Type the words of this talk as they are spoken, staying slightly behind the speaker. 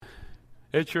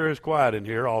It sure is quiet in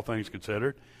here, all things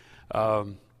considered.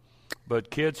 But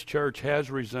Kids Church has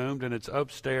resumed, and it's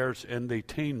upstairs in the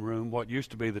teen room, what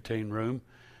used to be the teen room,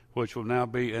 which will now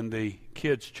be in the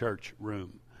Kids Church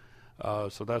room.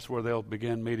 So that's where they'll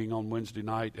begin meeting on Wednesday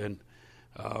night, and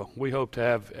we hope to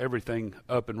have everything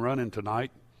up and running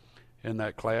tonight in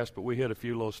that class, but we hit a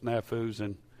few little snafus,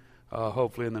 and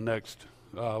hopefully in the next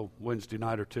Wednesday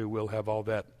night or two we'll have all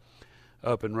that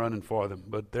up and running for them.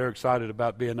 But they're excited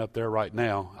about being up there right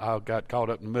now. I got caught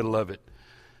up in the middle of it,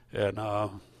 and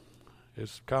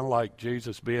it's kind of like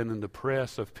Jesus being in the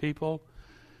press of people,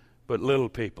 but little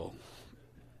people.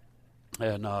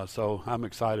 And so I'm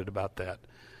excited about that.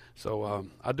 So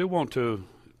I do want to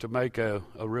make a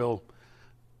real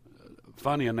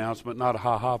funny announcement, not a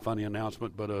ha-ha funny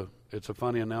announcement, but it's a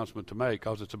funny announcement to make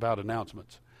because it's about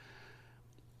announcements.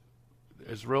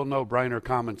 It's real no-brainer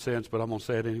common sense, but I'm going to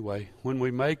say it anyway. When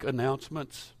we make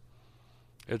announcements,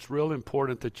 it's real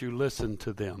important that you listen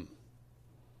to them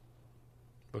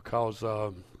because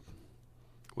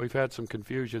we've had some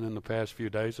confusion in the past few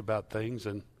days about things,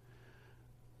 and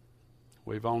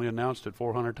we've only announced it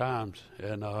 400 times.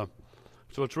 And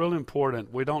so it's real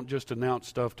important. We don't just announce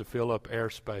stuff to fill up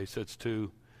airspace. It's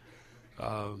to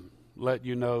let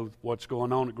you know what's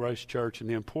going on at Grace Church and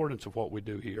the importance of what we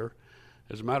do here.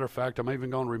 As a matter of fact, I'm even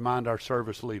going to remind our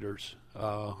service leaders,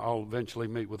 I'll eventually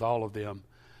meet with all of them,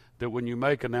 that when you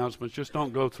make announcements, just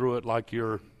don't go through it like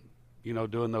you're,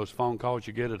 doing those phone calls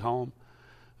you get at home,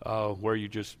 where you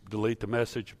just delete the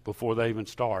message before they even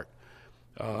start.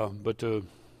 But to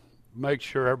make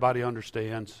sure everybody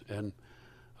understands and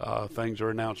things are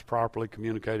announced properly,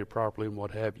 communicated properly, and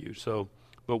what have you. So,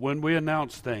 but when we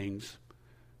announce things,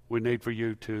 we need for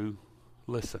you to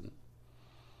listen.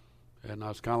 And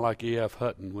it's kind of like E.F.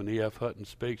 Hutton. When E.F. Hutton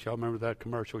speaks, y'all remember that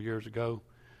commercial years ago?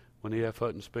 When E.F.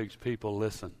 Hutton speaks, people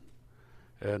listen.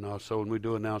 And so when we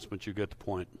do announcements, you get the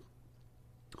point.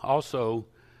 Also,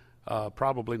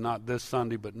 probably not this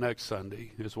Sunday, but next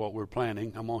Sunday is what we're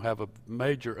planning. I'm going to have a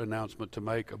major announcement to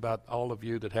make about all of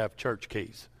you that have church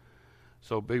keys.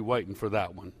 So be waiting for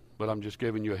that one. But I'm just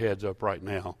giving you a heads up right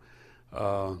now.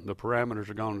 The parameters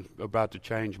are about to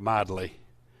change mightily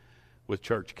with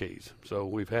church keys. So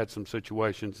we've had some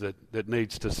situations that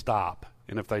needs to stop.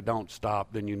 And if they don't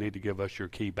stop, then you need to give us your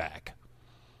key back.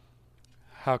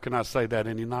 How can I say that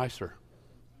any nicer?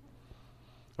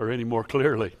 Or any more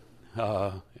clearly?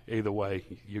 Either way,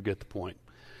 you get the point.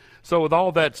 So with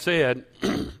all that said,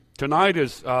 tonight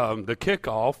is the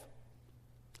kickoff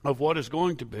of what is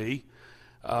going to be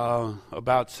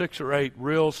about 6 or 8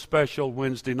 real special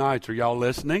Wednesday nights. Are y'all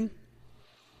listening?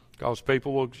 Because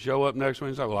people will show up next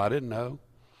Wednesday. Well, I didn't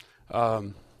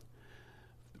know.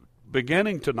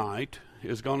 Beginning tonight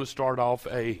is going to start off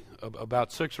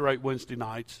about 6 or 8 Wednesday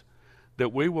nights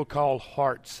that we will call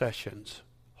heart sessions.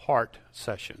 Heart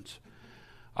sessions.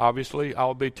 Obviously,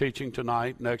 I'll be teaching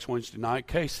tonight. Next Wednesday night,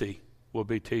 Casey will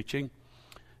be teaching.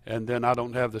 And then I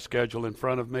don't have the schedule in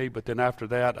front of me, but then after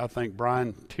that, I think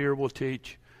Brian Tier will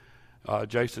teach,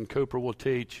 Jason Cooper will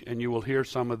teach, and you will hear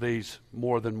some of these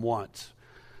more than once.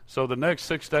 So the next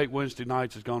 6 to 8 Wednesday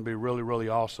nights is going to be really, really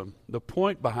awesome. The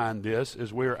point behind this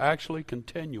is we're actually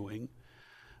continuing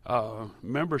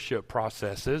membership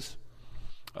processes,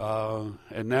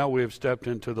 and now we have stepped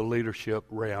into the leadership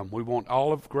realm. We want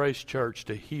all of Grace Church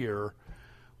to hear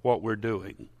what we're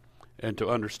doing and to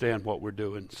understand what we're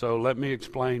doing. So let me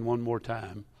explain one more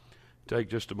time. Take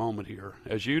just a moment here.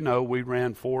 As you know, we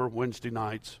ran 4 Wednesday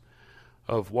nights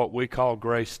of what we call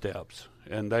Grace Steps,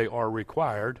 and they are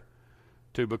required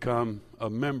to become a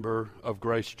member of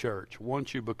Grace Church.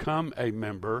 Once you become a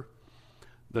member,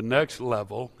 the next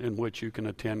level in which you can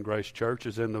attend Grace Church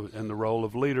is in the role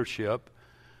of leadership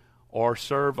or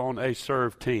serve on a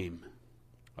serve team.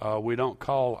 We don't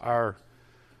call our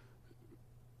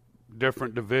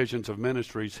different divisions of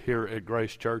ministries here at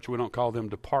Grace Church, we don't call them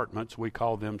departments, we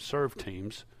call them serve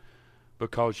teams,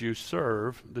 because you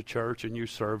serve the church and you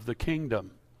serve the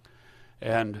kingdom.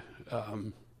 And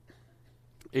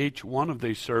each one of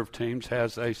these serve teams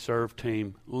has a serve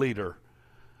team leader,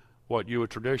 what you would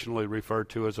traditionally refer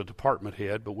to as a department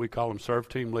head, but we call them serve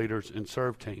team leaders and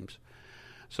serve teams.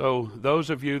 So those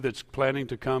of you that's planning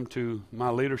to come to my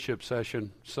leadership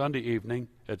session Sunday evening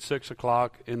at 6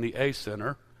 o'clock in the A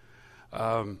Center,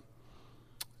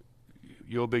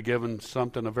 you'll be given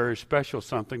something, a very special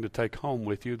something to take home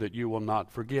with you that you will not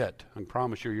forget. I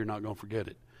promise you're not going to forget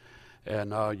it.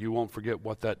 And you won't forget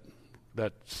what that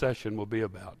session will be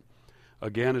about.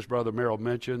 Again, as Brother Merrill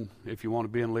mentioned, if you want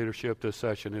to be in leadership, this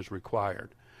session is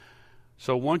required.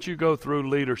 So once you go through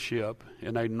leadership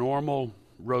in a normal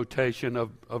rotation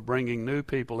of bringing new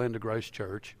people into Grace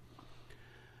Church,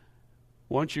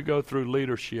 Once you go through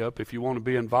leadership, if you want to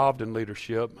be involved in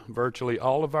leadership, virtually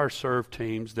all of our serve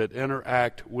teams that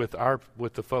interact with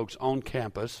the folks on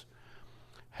campus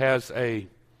has an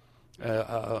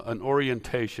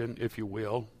orientation, if you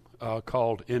will,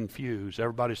 called Infuse.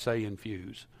 Everybody say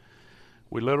Infuse.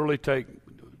 We literally take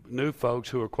new folks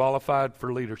who are qualified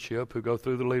for leadership, who go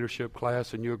through the leadership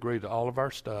class, and you agree to all of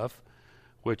our stuff,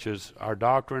 which is our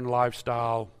doctrine,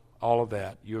 lifestyle, all of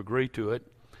that. You agree to it,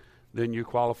 then you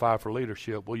qualify for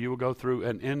leadership. Well, you will go through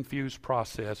an Infuse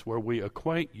process where we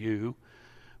acquaint you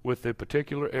with the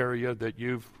particular area that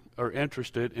you are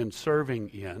interested in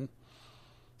serving in.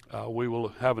 We will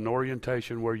have an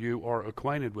orientation where you are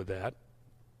acquainted with that,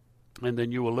 and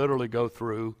then you will literally go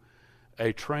through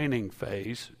a training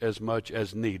phase as much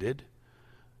as needed.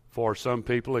 For some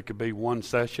people, it could be one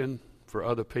session. For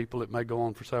other people, it may go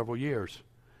on for several years.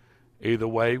 Either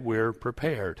way, we're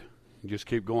prepared. You just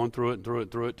keep going through it and through it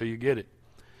and through it till you get it.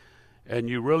 And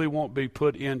you really won't be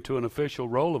put into an official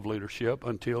role of leadership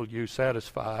until you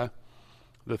satisfy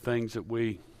the things that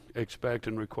we expect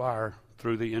and require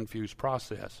through the Infuse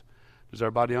process. Does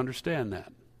everybody understand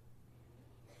that?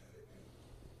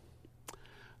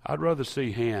 I'd rather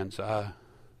see hands. Does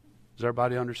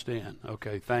everybody understand?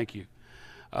 Okay, thank you.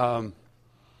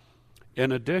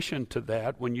 In addition to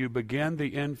that, when you begin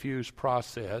the Infuse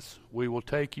process, we will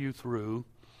take you through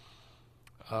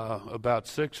about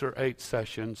 6 or 8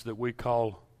 sessions that we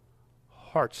call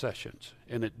heart sessions.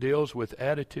 And it deals with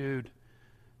attitude,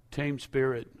 team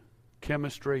spirit,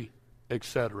 chemistry,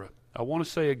 etc. I want to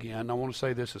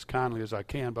say this as kindly as I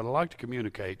can, but I like to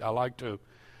communicate. I like to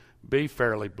be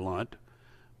fairly blunt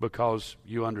because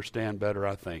you understand better,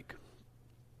 I think.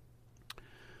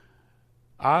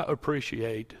 I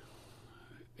appreciate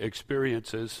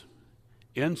experiences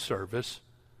in service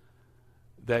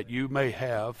that you may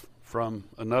have from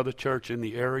another church in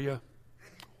the area,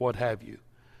 what have you.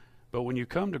 But when you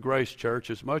come to Grace Church,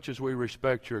 as much as we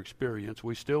respect your experience,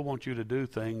 we still want you to do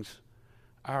things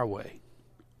our way.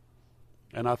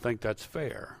 And I think that's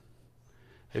fair.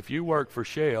 If you work for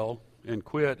Shell and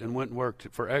quit and went and worked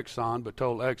for Exxon, but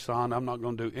told Exxon, I'm not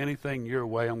going to do anything your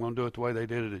way, I'm going to do it the way they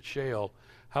did it at Shell,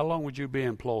 how long would you be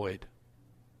employed?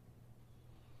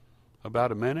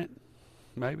 About a minute,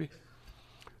 maybe?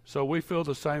 So we feel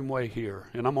the same way here,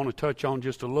 and I'm going to touch on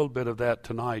just a little bit of that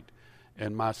tonight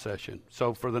in my session.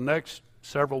 So for the next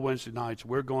several Wednesday nights,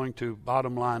 we're going to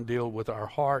bottom line deal with our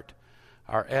heart,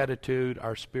 our attitude,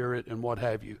 our spirit, and what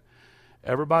have you.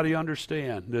 Everybody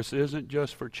understand, this isn't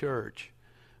just for church,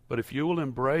 but if you will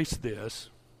embrace this,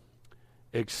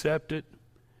 accept it,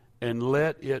 and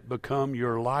let it become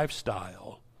your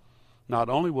lifestyle, not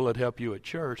only will it help you at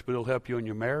church, but it'll help you in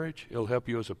your marriage, it'll help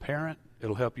you as a parent,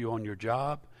 it'll help you on your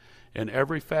job, and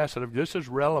every facet of this is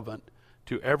relevant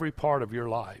to every part of your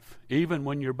life, even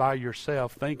when you're by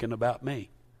yourself thinking about me.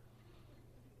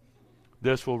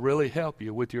 This will really help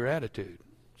you with your attitude.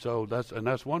 So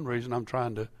that's one reason I'm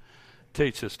trying to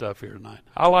teach this stuff here tonight.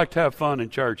 I like to have fun in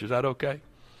church. Is that okay?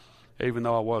 Even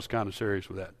though I was kind of serious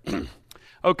with that.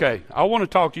 Okay, I want to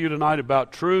talk to you tonight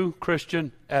about true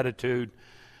Christian attitude.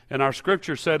 And our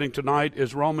scripture setting tonight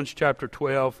is Romans chapter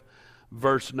 12,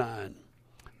 verse 9.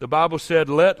 The Bible said,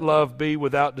 let love be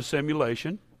without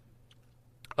dissimulation.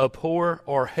 Abhor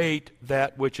or hate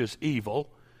that which is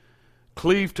evil.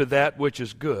 Cleave to that which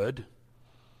is good.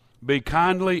 Be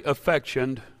kindly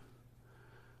affectioned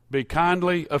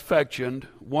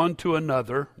one to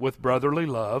another with brotherly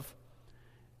love,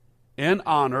 in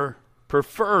honor,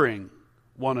 preferring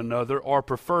one another or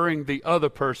preferring the other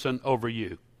person over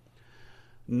you.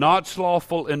 Not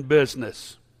slothful in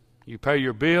business. You pay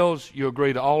your bills, you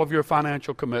agree to all of your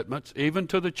financial commitments, even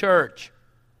to the church,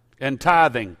 and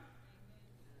tithing.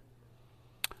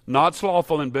 Not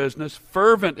slothful in business,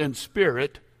 fervent in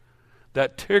spirit,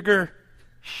 that Tigger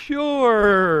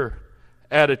sure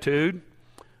attitude.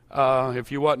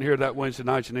 If you wasn't here that Wednesday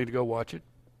night, you need to go watch it.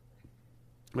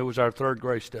 It was our third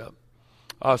grace step.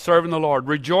 Serving the Lord,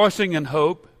 rejoicing in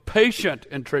hope, patient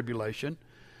in tribulation,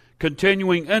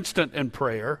 continuing instant in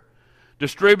prayer,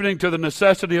 distributing to the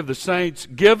necessity of the saints,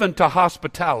 given to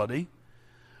hospitality.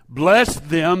 Bless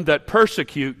them that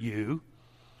persecute you.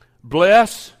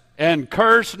 Bless and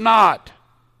curse not.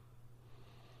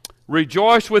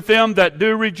 Rejoice with them that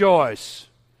do rejoice,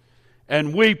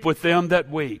 and weep with them that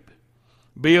weep.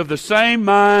 Be of the same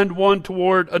mind one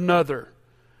toward another.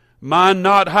 Mind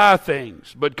not high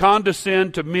things, but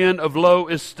condescend to men of low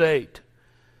estate.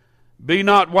 Be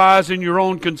not wise in your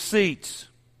own conceits.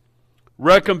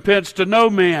 Recompense to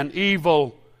no man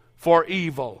evil for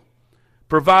evil.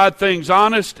 Provide things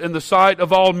honest in the sight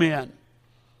of all men.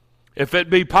 If it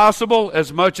be possible,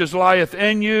 as much as lieth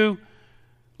in you,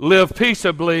 live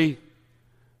peaceably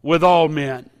with all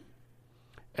men.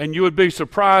 And you would be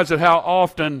surprised at how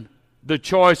often the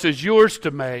choice is yours to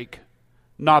make,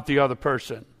 not the other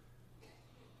person.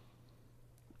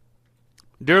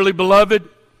 Dearly beloved,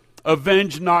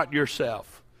 avenge not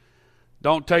yourself.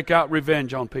 Don't take out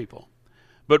revenge on people,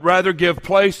 but rather give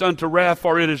place unto wrath,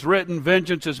 for it is written,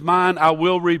 vengeance is mine, I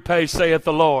will repay, saith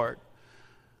the Lord.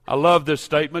 I love this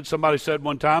statement. Somebody said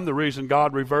one time the reason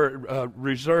God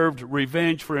reserved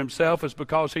revenge for himself is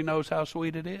because he knows how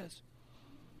sweet it is.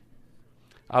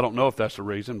 I don't know if that's the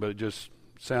reason, but it just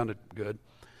sounded good.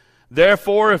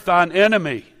 Therefore, if thine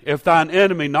enemy,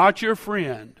 not your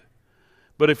friend,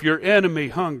 but if your enemy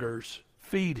hungers,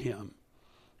 feed him.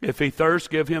 If he thirsts,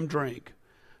 give him drink.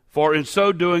 For in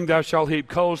so doing thou shalt heap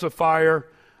coals of fire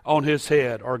on his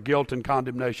head, or guilt and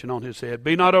condemnation on his head.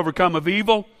 Be not overcome of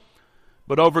evil,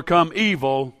 but overcome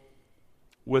evil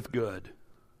with good.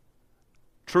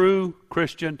 True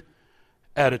Christian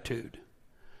attitude.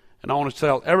 And I want to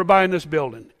tell everybody in this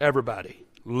building, everybody,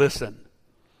 listen.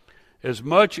 As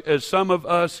much as some of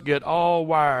us get all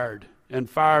wired and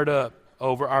fired up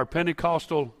over our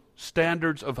Pentecostal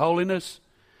standards of holiness,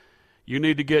 you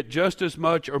need to get just as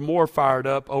much or more fired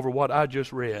up over what I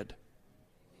just read.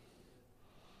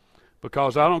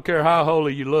 Because I don't care how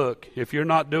holy you look, if you're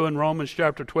not doing Romans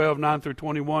chapter 12, 9 through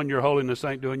 21, your holiness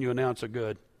ain't doing you an ounce of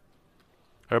good.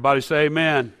 Everybody say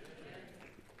amen.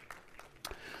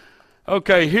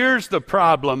 Okay, here's the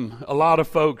problem a lot of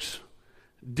folks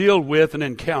deal with and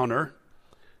encounter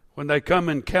when they come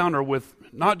encounter with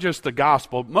not just the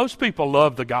gospel. Most people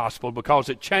love the gospel because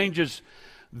it changes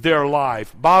their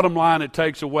life. Bottom line, it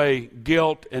takes away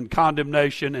guilt and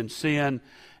condemnation and sin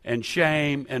and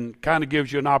shame and kind of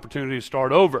gives you an opportunity to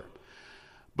start over.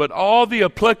 But all the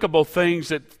applicable things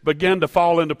that begin to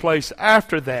fall into place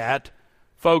after that,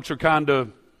 folks are kind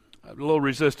of a little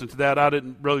resistant to that. I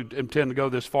didn't really intend to go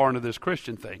this far into this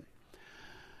Christian thing.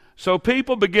 So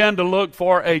people began to look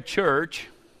for a church,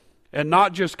 and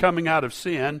not just coming out of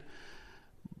sin.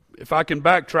 If I can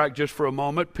backtrack just for a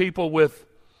moment, people with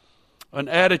an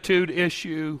attitude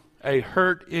issue, a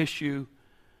hurt issue,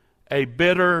 a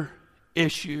bitter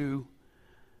issue,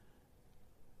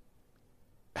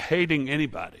 hating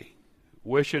anybody,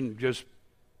 wishing just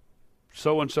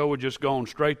so-and-so would just go on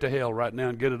straight to hell right now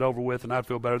and get it over with and I'd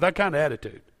feel better. That kind of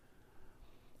attitude.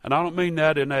 And I don't mean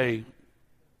that in a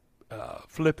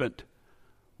flippant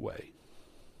way.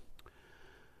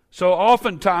 So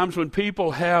oftentimes when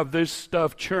people have this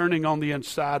stuff churning on the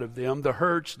inside of them, the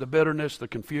hurts, the bitterness, the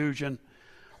confusion,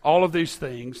 all of these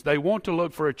things, they want to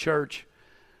look for a church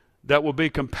that will be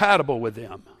compatible with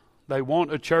them. They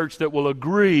want a church that will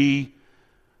agree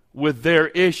with their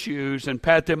issues and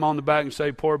pat them on the back and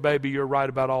say, poor baby, you're right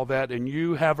about all that, and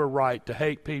you have a right to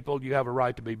hate people, you have a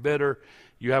right to be bitter,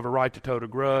 you have a right to tote a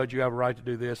grudge, you have a right to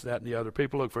do this, that, and the other.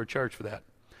 People look for a church for that.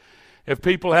 If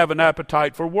people have an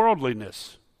appetite for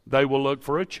worldliness, they will look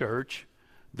for a church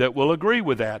that will agree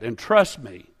with that. And trust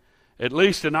me, at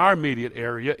least in our immediate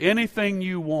area, anything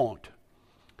you want,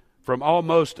 from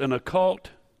almost an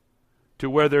occult to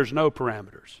where there's no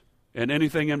parameters, and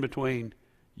anything in between,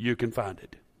 you can find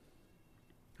it,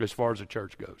 as far as the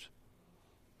church goes.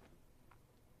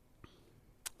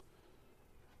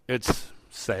 It's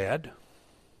sad.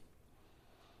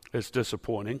 It's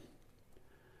disappointing.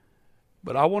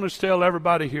 But I want to tell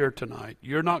everybody here tonight,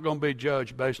 you're not going to be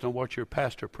judged based on what your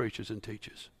pastor preaches and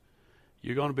teaches.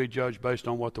 You're going to be judged based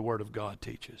on what the Word of God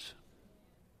teaches.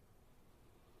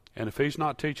 And if he's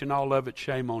not teaching all of it,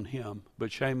 shame on him,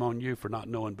 but shame on you for not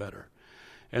knowing better.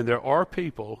 And there are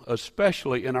people,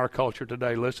 especially in our culture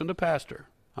today, listen to Pastor.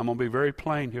 I'm going to be very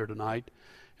plain here tonight,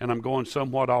 and I'm going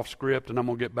somewhat off script, and I'm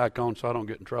going to get back on so I don't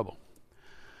get in trouble.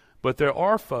 But there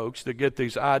are folks that get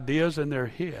these ideas in their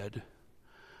head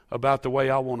about the way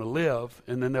I want to live,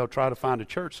 and then they'll try to find a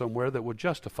church somewhere that would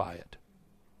justify it.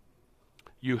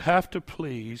 You have to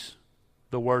please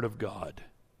the Word of God,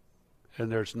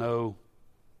 and there's no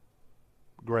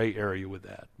gray area with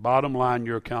that. Bottom line,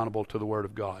 you're accountable to the Word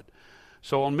of God.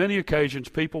 So on many occasions,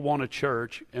 people want a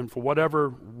church, and for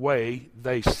whatever way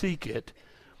they seek it,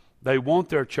 they want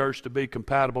their church to be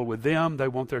compatible with them. They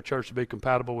want their church to be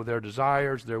compatible with their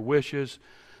desires, their wishes,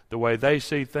 the way they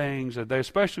see things, and they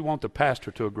especially want the pastor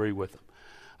to agree with them.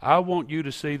 I want you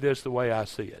to see this the way I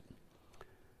see it.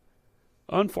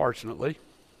 Unfortunately,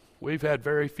 we've had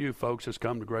very few folks that's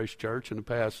come to Grace Church in the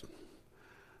past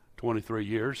 23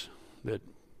 years that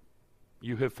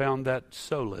you have found that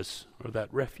solace or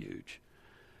that refuge.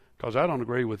 Because I don't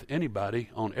agree with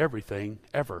anybody on everything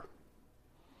ever.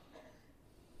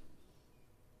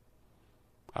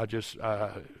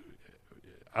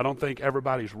 I don't think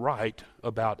everybody's right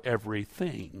about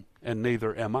everything, and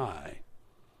neither am I.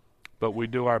 But we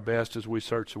do our best as we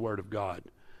search the Word of God.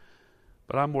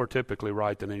 But I'm more typically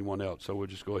right than anyone else, so we'll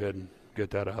just go ahead and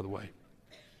get that out of the way.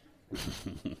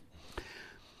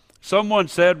 Someone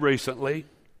said recently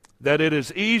that it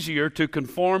is easier to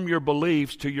conform your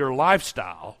beliefs to your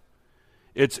lifestyle.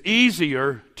 It's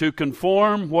easier to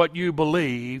conform what you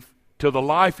believe to the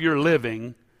life you're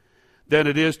living than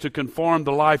it is to conform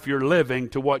the life you're living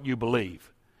to what you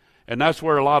believe. And that's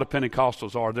where a lot of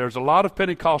Pentecostals are. There's a lot of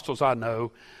Pentecostals I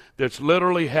know that's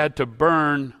literally had to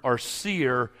burn or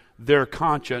sear their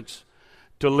conscience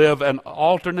to live an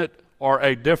alternate or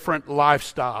a different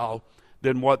lifestyle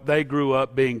than what they grew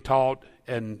up being taught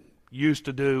and used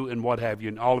to do and what have you.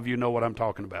 And all of you know what I'm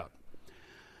talking about.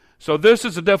 So this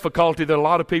is a difficulty that a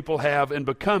lot of people have in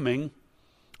becoming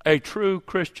a true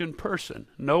Christian person.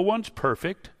 No one's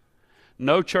perfect.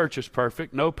 No church is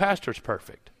perfect. No pastor's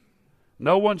perfect.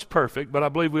 No one's perfect, but I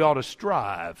believe we ought to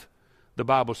strive, the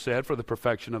Bible said, for the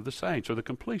perfection of the saints, or the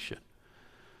completion.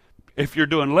 If you're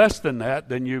doing less than that,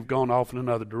 then you've gone off in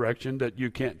another direction that you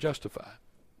can't justify.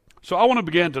 So I want to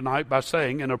begin tonight by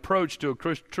saying an approach to a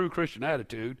true Christian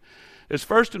attitude is,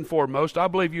 first and foremost, I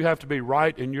believe you have to be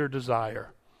right in your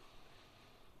desire.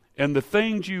 And the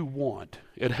things you want,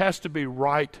 it has to be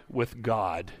right with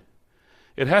God.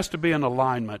 It has to be in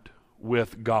alignment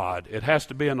with God. It has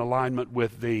to be in alignment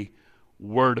with the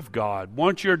Word of God.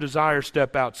 Once your desires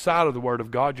step outside of the Word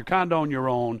of God, you're kind of on your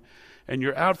own, and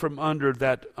you're out from under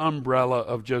that umbrella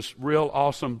of just real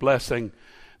awesome blessing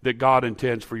that God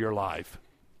intends for your life.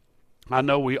 I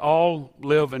know we all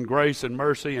live in grace and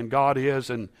mercy, and God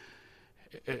is, and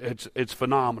it's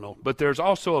phenomenal. But there's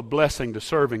also a blessing to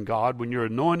serving God when you're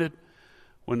anointed,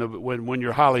 when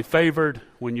you're highly favored,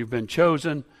 when you've been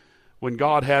chosen, when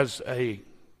God has a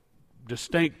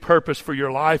distinct purpose for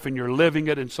your life and you're living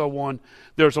it and so on.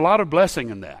 There's a lot of blessing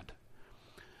in that.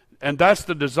 And that's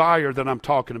the desire that I'm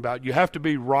talking about. You have to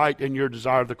be right in your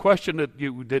desire. The question that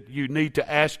you need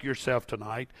to ask yourself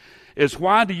tonight is,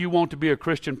 why do you want to be a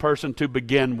Christian person to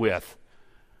begin with?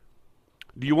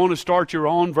 Do you want to start your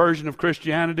own version of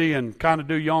Christianity and kind of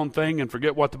do your own thing and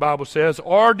forget what the Bible says?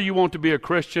 Or do you want to be a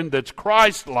Christian that's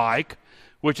Christ-like,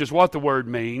 which is what the word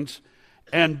means,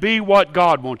 and be what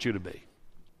God wants you to be?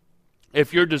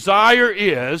 If your desire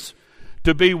is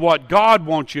to be what God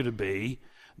wants you to be,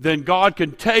 then God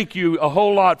can take you a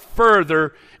whole lot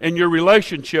further in your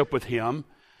relationship with Him.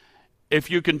 If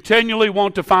you continually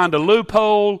want to find a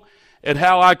loophole at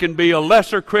how I can be a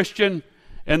lesser Christian,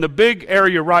 and the big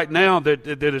area right now that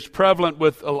is prevalent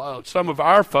with some of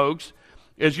our folks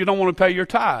is you don't want to pay your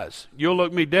tithes. You'll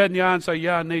look me dead in the eye and say,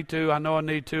 yeah, I need to, I know I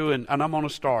need to, and I'm going to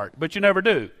start. But you never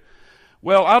do.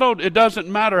 Well, it doesn't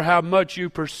matter how much you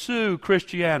pursue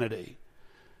Christianity.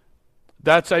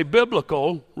 That's a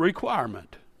biblical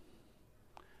requirement.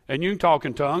 And you can talk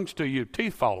in tongues till your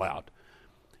teeth fall out.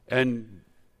 And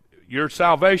your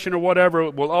salvation or whatever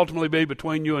will ultimately be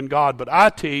between you and God. But I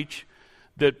teach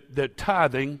that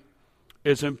tithing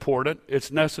is important, it's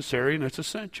necessary, and it's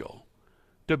essential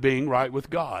to being right with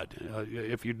God.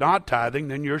 If you're not tithing,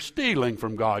 then you're stealing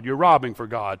from God. You're robbing from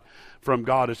God.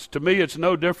 To me, it's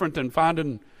no different than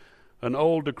finding an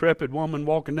old, decrepit woman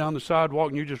walking down the sidewalk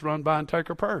and you just run by and take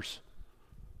her purse.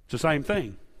 It's the same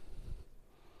thing.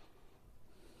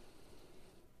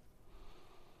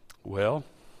 Well,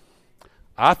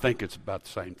 I think it's about the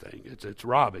same thing. It's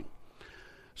robbing.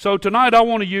 So tonight I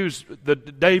want to use the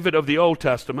David of the Old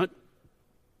Testament,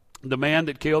 the man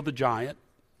that killed the giant,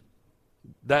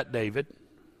 that David.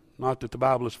 Not that the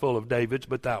Bible is full of Davids,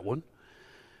 but that one.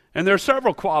 And there are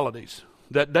several qualities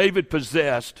that David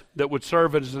possessed that would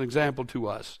serve as an example to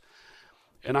us.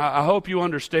 And I hope you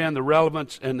understand the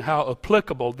relevance and how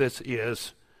applicable this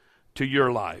is to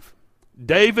your life.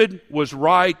 David was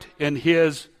right in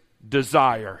his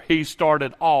desire. He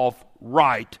started off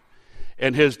right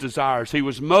in his desires. He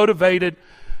was motivated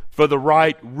for the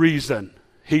right reason.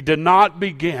 He did not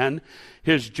begin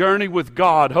his journey with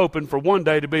God hoping for one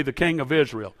day to be the king of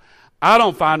Israel. I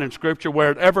don't find in Scripture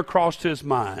where it ever crossed his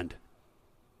mind.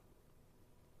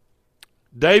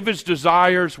 David's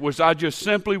desires was, I just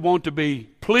simply want to be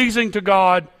pleasing to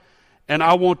God, and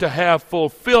I want to have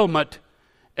fulfillment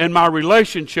in my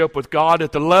relationship with God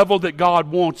at the level that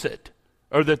God wants it,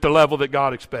 or at the level that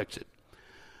God expects it.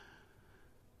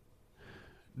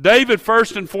 David,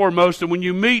 first and foremost, and when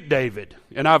you meet David,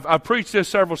 and I've preached this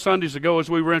several Sundays ago as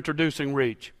we were introducing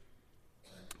Reach,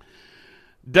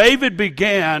 David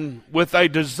began with a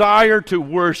desire to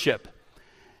worship.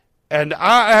 And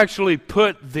I actually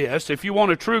put this, if you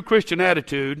want a true Christian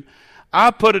attitude,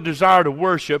 I put a desire to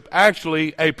worship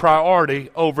actually a priority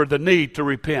over the need to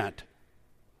repent.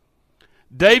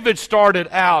 David started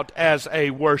out as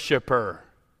a worshiper.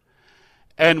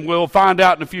 And we'll find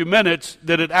out in a few minutes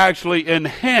that it actually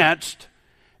enhanced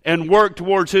and worked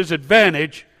towards his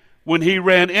advantage when he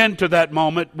ran into that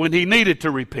moment when he needed to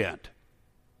repent.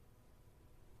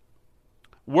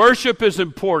 Worship is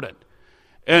important.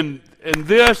 And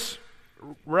this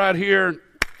right here,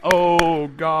 oh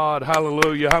God,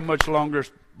 hallelujah. How much longer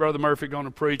is Brother Murphy going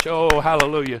to preach? Oh,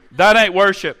 hallelujah. That ain't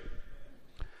worship.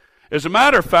 As a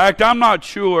matter of fact, I'm not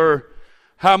sure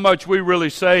how much we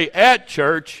really say at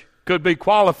church could be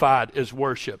qualified as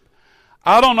worship.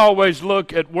 I don't always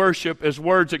look at worship as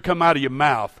words that come out of your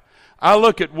mouth. I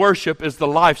look at worship as the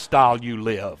lifestyle you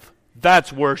live.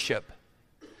 That's worship.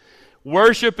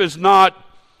 Worship is not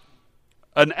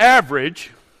an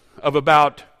average of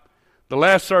about, the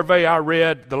last survey I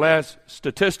read, the last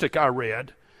statistic I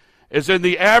read, is in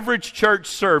the average church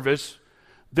service,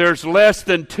 there's less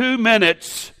than 2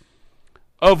 minutes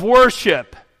of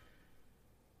worship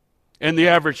in the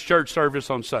average church service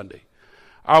on Sunday.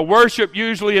 Our worship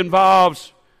usually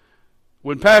involves,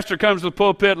 when pastor comes to the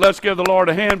pulpit, let's give the Lord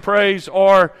a hand praise,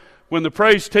 or when the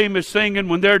praise team is singing,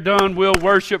 when they're done, we'll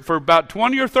worship for about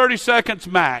 20 or 30 seconds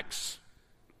max.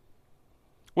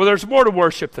 Well, there's more to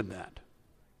worship than that.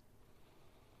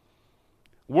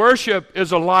 Worship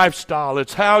is a lifestyle.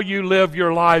 It's how you live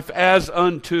your life as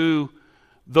unto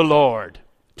the Lord.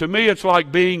 To me, it's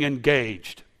like being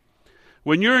engaged.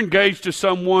 When you're engaged to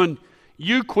someone,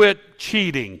 you quit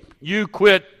cheating. You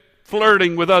quit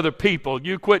flirting with other people.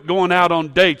 You quit going out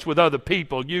on dates with other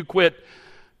people. You quit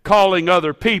calling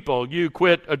other people. You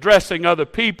quit addressing other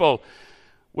people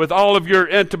with all of your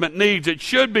intimate needs. It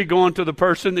should be going to the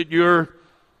person that you're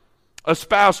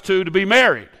espoused to be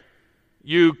married.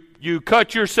 You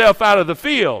cut yourself out of the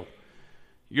field.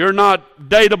 You're not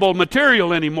dateable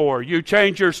material anymore. You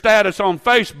change your status on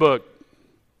Facebook.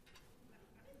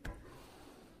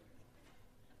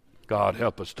 God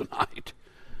help us tonight.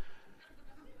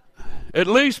 At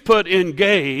least put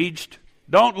engaged.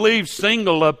 Don't leave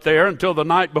single up there until the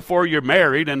night before you're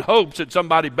married in hopes that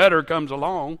somebody better comes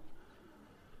along.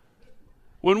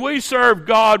 When we serve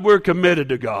God, we're committed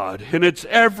to God. And it's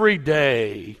every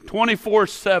day,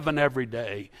 24/7 every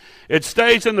day. It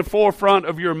stays in the forefront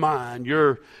of your mind.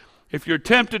 If you're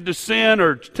tempted to sin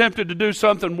or tempted to do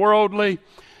something worldly,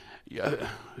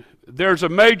 there's a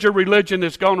major religion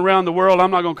that's gone around the world. I'm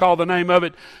not going to call the name of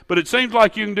it, but it seems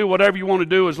like you can do whatever you want to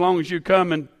do as long as you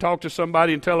come and talk to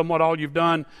somebody and tell them what all you've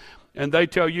done, and they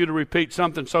tell you to repeat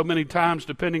something so many times,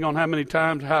 depending on how many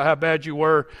times, how bad you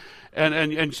were.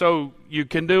 And so you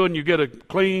can do, and you get a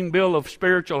clean bill of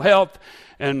spiritual health,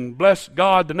 and bless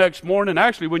God the next morning.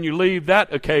 Actually, when you leave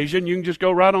that occasion, you can just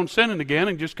go right on sinning again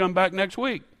and just come back next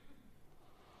week.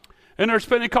 And there's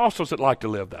Pentecostals that like to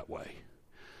live that way.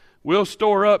 We'll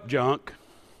store up junk,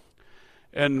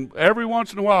 and every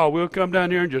once in a while we'll come down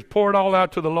here and just pour it all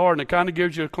out to the Lord, and it kind of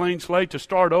gives you a clean slate to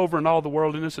start over in all the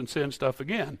worldliness and sin stuff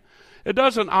again. It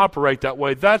doesn't operate that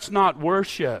way. That's not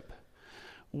worship.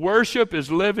 Worship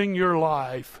is living your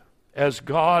life as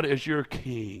God is your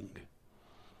king,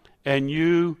 and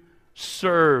you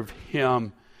serve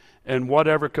Him in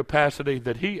whatever capacity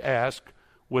that He asks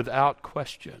without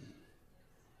question.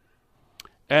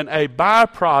 And a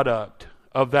byproduct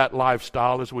of that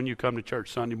lifestyle is when you come to church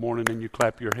Sunday morning and you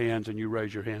clap your hands and you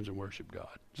raise your hands and worship God.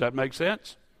 Does that make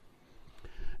sense?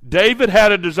 David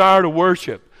had a desire to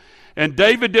worship, and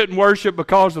David didn't worship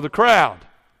because of the crowd.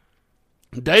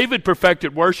 David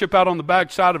perfected worship out on the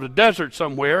backside of the desert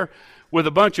somewhere with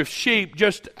a bunch of sheep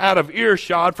just out of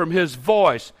earshot from his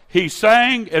voice. He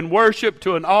sang and worshiped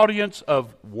to an audience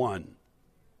of one.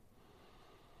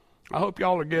 I hope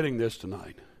y'all are getting this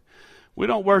tonight. We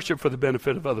don't worship for the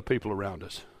benefit of other people around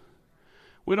us.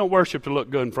 We don't worship to look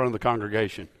good in front of the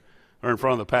congregation or in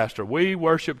front of the pastor. We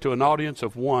worship to an audience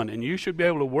of one, and you should be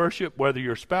able to worship whether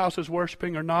your spouse is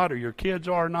worshiping or not, or your kids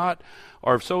are or not,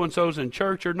 or if so-and-so's in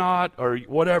church or not, or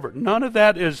whatever. None of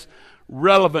that is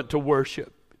relevant to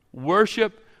worship.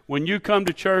 Worship, when you come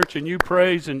to church and you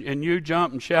praise and you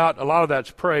jump and shout, a lot of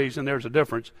that's praise, and there's a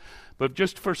difference. But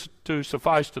just to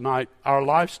suffice tonight, our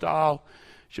lifestyle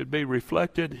should be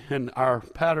reflected in our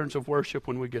patterns of worship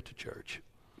when we get to church.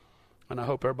 And I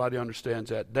hope everybody understands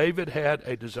that. David had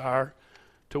a desire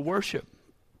to worship.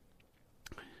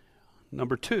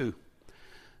 Number 2,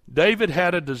 David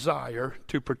had a desire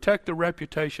to protect the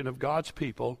reputation of God's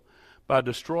people by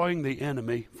destroying the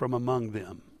enemy from among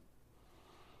them.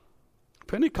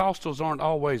 Pentecostals aren't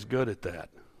always good at that.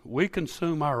 We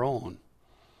consume our own.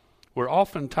 We're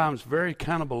oftentimes very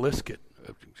cannibalistic.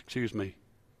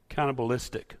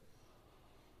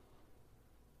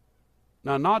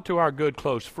 Now, not to our good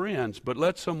close friends, but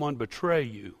let someone betray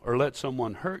you or let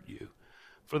someone hurt you.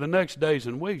 For the next days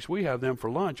and weeks, we have them for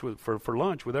lunch with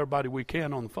everybody we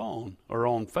can on the phone or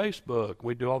on Facebook.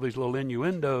 We do all these little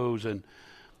innuendos, and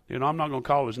I'm not going to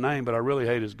call his name, but I really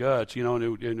hate his guts.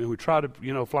 And we try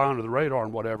to fly under the radar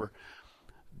and whatever.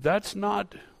 That's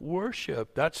not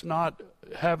worship. That's not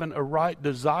having a right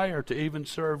desire to even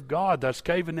serve God. That's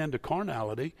caving into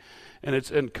carnality, and it's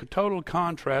in total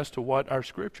contrast to what our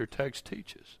Scripture text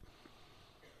teaches.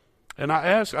 And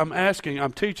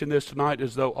I'm teaching this tonight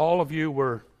as though all of you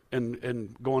were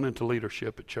in going into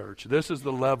leadership at church. This is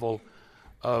the level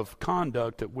of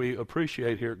conduct that we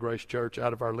appreciate here at Grace Church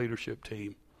out of our leadership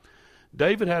team.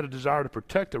 David had a desire to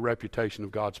protect the reputation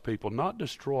of God's people, not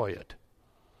destroy it.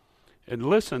 And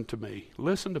listen to me.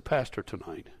 Listen to Pastor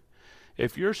tonight.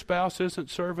 If your spouse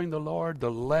isn't serving the Lord,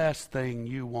 the last thing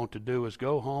you want to do is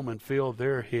go home and fill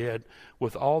their head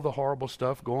with all the horrible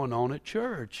stuff going on at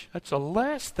church. That's the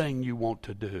last thing you want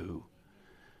to do.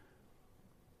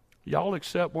 Y'all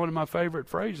accept one of my favorite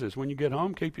phrases. When you get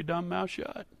home, keep your dumb mouth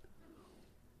shut.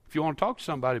 If you want to talk to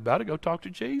somebody about it, go talk to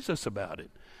Jesus about it.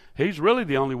 He's really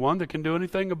the only one that can do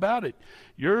anything about it.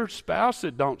 Your spouse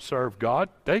that don't serve God,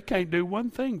 they can't do one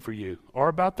thing for you or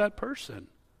about that person.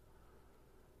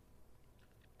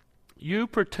 You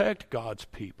protect God's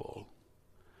people.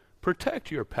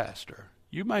 Protect your pastor.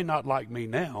 You may not like me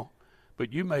now,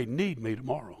 but you may need me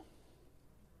tomorrow.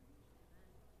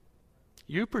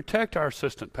 You protect our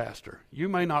assistant pastor. You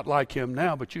may not like him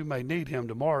now, but you may need him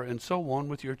tomorrow, and so on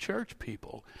with your church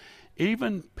people.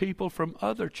 Even people from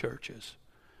other churches.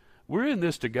 We're in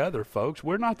this together, folks.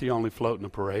 We're not the only float in the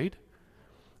parade.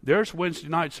 There's Wednesday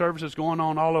night services going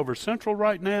on all over Central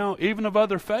right now, even of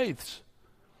other faiths.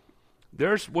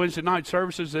 There's Wednesday night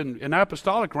services in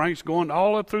apostolic ranks going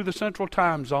all up through the Central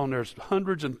Time Zone. There's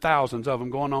hundreds and thousands of them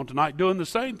going on tonight doing the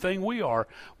same thing we are.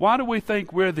 Why do we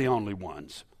think we're the only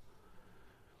ones?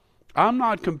 I'm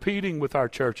not competing with our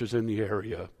churches in the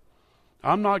area.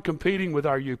 I'm not competing with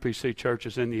our UPC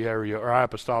churches in the area or our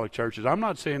apostolic churches. I'm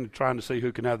not trying to see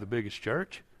who can have the biggest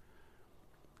church.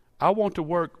 I want to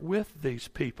work with these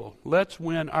people. Let's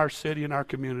win our city and our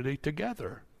community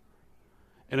together.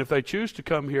 And if they choose to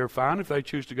come here, fine. If they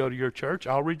choose to go to your church,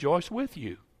 I'll rejoice with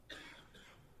you.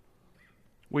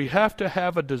 We have to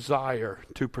have a desire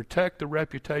to protect the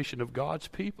reputation of God's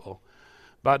people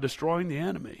by destroying the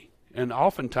enemy. And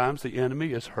oftentimes the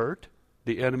enemy is hurt.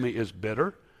 The enemy is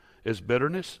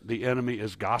bitterness. The enemy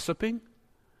is gossiping,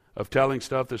 of telling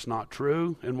stuff that's not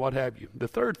true, and what have you. The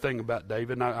third thing about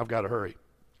David, and I've got to hurry,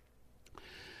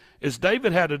 is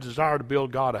David had a desire to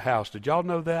build God a house. Did y'all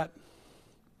know that?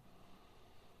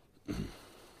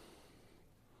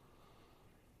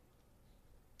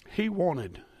 He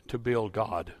wanted to build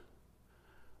God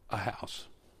a house.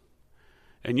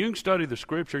 And you can study the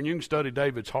Scripture and you can study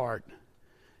David's heart.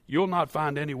 You'll not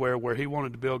find anywhere where he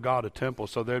wanted to build God a temple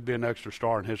so there'd be an extra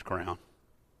star in his crown.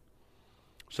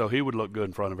 So he would look good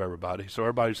in front of everybody. So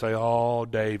everybody would say, oh,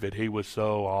 David, he was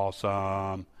so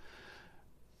awesome.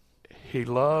 He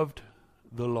loved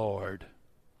the Lord.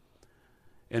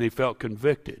 And he felt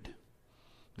convicted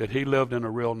that he lived in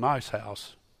a real nice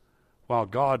house while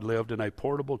God lived in a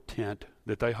portable tent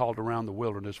that they hauled around the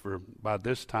wilderness for, by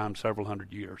this time, several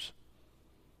hundred years.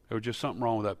 There was just something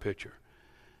wrong with that picture.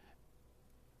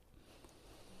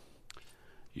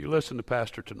 You listen to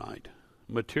Pastor tonight.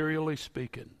 Materially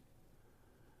speaking,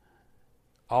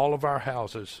 all of our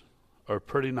houses are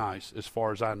pretty nice as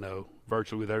far as I know,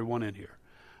 virtually with everyone in here.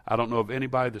 I don't know of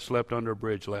anybody that slept under a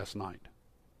bridge last night.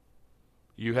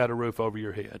 You had a roof over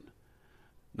your head.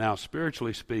 Now,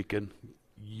 spiritually speaking,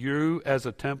 you as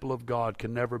a temple of God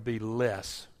can never be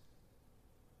less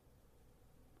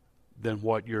than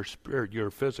what your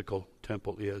physical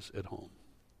temple is at home.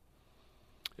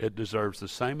 It deserves the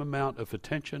same amount of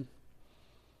attention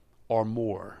or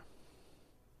more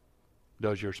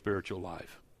does your spiritual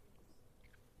life.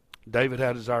 David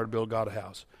had a desire to build God a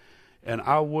house. And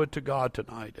I would to God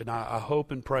tonight, and I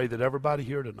hope and pray that everybody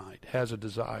here tonight has a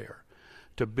desire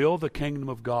to build the kingdom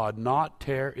of God, not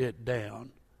tear it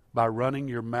down by running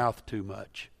your mouth too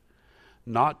much.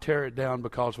 Not tear it down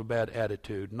because of a bad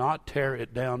attitude. Not tear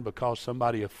it down because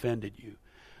somebody offended you.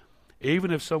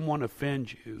 Even if someone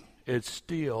offends you, it's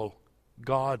still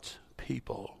God's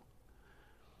people.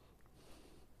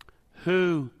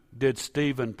 Who did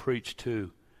Stephen preach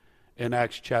to in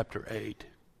Acts chapter 8?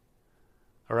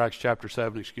 Or Acts chapter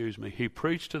 7, excuse me. He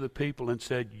preached to the people and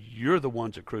said, you're the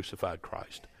ones that crucified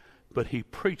Christ. But he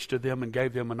preached to them and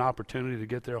gave them an opportunity to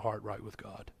get their heart right with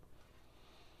God.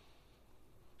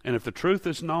 And if the truth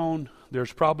is known,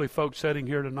 there's probably folks sitting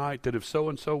here tonight that if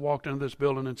so-and-so walked into this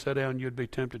building and sat down, you'd be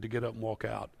tempted to get up and walk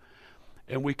out.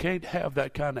 And we can't have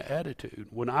that kind of attitude.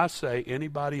 When I say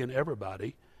anybody and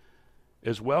everybody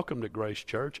is welcome to Grace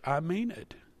Church, I mean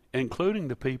it, including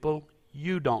the people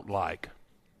you don't like.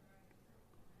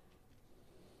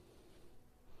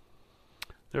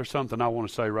 There's something I want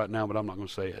to say right now, but I'm not going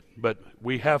to say it. But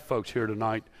we have folks here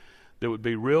tonight that would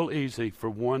be real easy for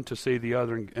one to see the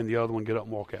other and the other one get up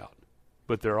and walk out.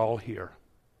 But they're all here.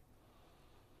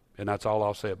 And that's all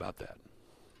I'll say about that.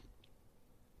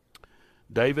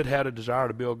 David had a desire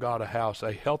to build God a house,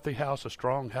 a healthy house, a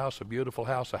strong house, a beautiful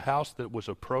house, a house that was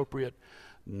appropriate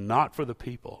not for the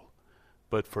people,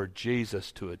 but for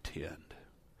Jesus to attend.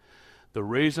 The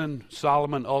reason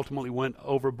Solomon ultimately went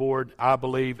overboard, I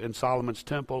believe, in Solomon's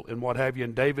temple and what have you,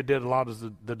 and David did a lot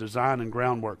of the design and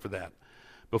groundwork for that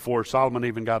before Solomon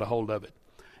even got a hold of it.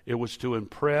 It was to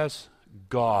impress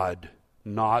God,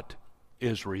 not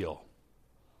Israel.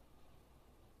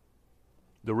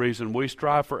 The reason we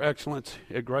strive for excellence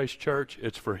at Grace Church,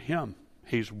 it's for Him.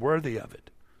 He's worthy of it.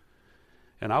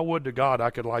 And I would to God I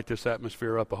could light this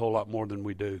atmosphere up a whole lot more than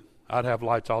we do. I'd have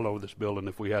lights all over this building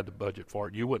if we had the budget for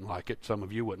it. You wouldn't like it. Some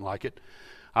of you wouldn't like it.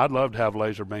 I'd love to have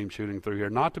laser beam shooting through here.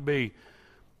 Not to be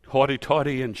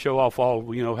hoity-toity and show off all,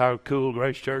 how cool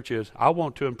Grace Church is. I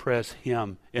want to impress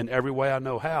Him in every way I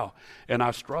know how. And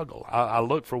I struggle. I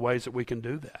look for ways that we can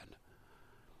do that.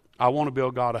 I want to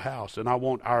build God a house. And I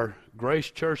want our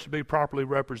Grace Church to be properly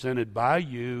represented by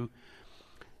you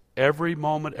every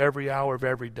moment, every hour of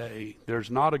every day. There's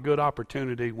not a good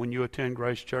opportunity when you attend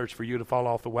Grace Church for you to fall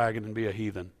off the wagon and be a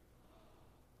heathen.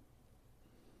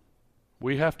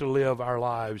 We have to live our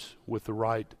lives with the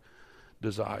right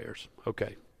desires.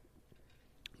 Okay.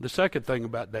 The second thing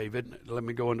about David, let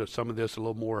me go into some of this a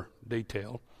little more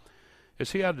detail,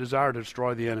 is he had a desire to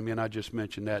destroy the enemy, and I just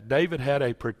mentioned that. David had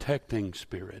a protecting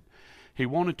spirit. He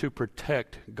wanted to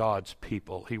protect God's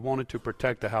people. He wanted to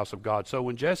protect the house of God. So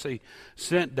when Jesse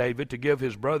sent David to give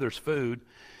his brothers food,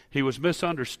 he was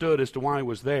misunderstood as to why he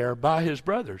was there by his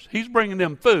brothers. He's bringing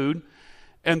them food,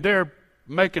 and they're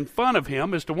making fun of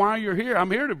him as to why you're here.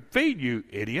 I'm here to feed you,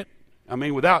 idiot. I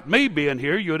mean, without me being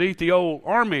here, you'd eat the old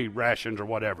army rations or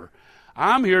whatever.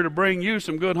 I'm here to bring you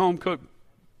some good home-cooked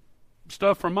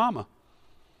stuff from Mama.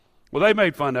 Well, they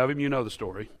made fun of him. You know the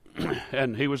story.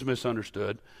 And he was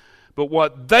misunderstood. But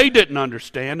what they didn't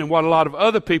understand, and what a lot of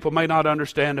other people may not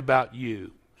understand about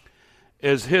you,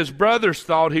 is his brothers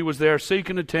thought he was there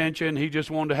seeking attention. He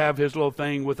just wanted to have his little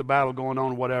thing with the battle going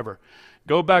on or whatever.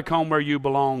 Go back home where you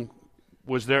belong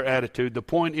was their attitude. The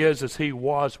point is he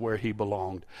was where he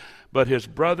belonged. But his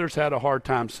brothers had a hard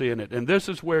time seeing it. And this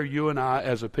is where you and I,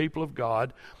 as a people of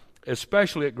God,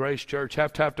 especially at Grace Church,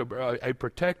 have to have a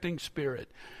protecting spirit.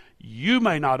 You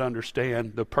may not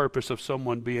understand the purpose of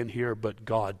someone being here, but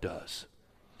God does.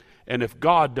 And if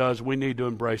God does, we need to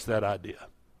embrace that idea.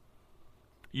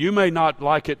 You may not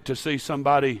like it to see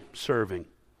somebody serving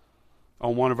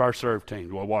on one of our serve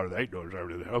teams. Well, what are they doing?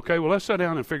 Okay, well, let's sit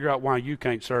down and figure out why you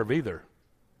can't serve either.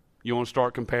 You want to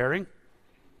start comparing?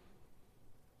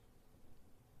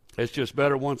 It's just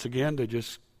better, once again, to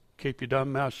just keep your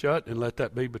dumb mouth shut and let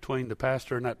that be between the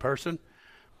pastor and that person.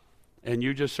 And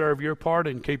you just serve your part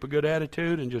and keep a good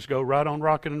attitude and just go right on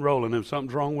rocking and rolling. If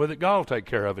something's wrong with it, God will take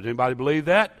care of it. Anybody believe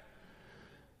that?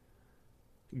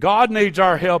 God needs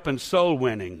our help in soul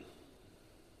winning.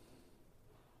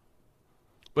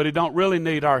 But He don't really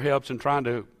need our help in trying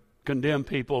to condemn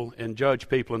people and judge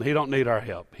people, and He don't need our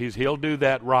help. He'll do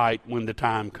that right when the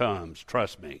time comes.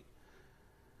 Trust me.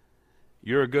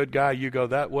 You're a good guy, you go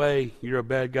that way. You're a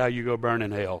bad guy, you go burn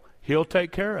in hell. He'll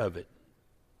take care of it.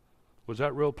 Was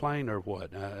that real plain or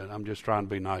what? I'm just trying to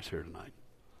be nice here tonight.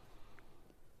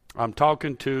 I'm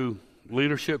talking to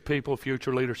leadership people,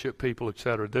 future leadership people,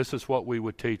 etc. This is what we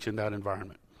would teach in that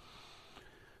environment.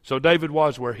 So David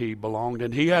was where he belonged,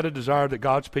 and he had a desire that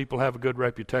God's people have a good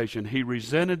reputation. He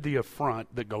resented the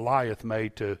affront that Goliath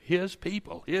made to his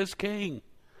people, his king.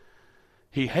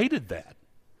 He hated that.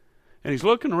 And he's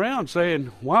looking around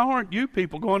saying, why aren't you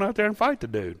people going out there and fight the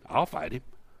dude? I'll fight him.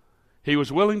 He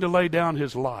was willing to lay down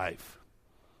his life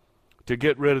to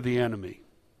get rid of the enemy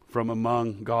from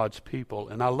among God's people.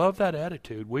 And I love that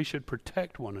attitude. We should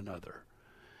protect one another.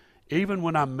 Even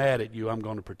when I'm mad at you, I'm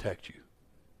going to protect you.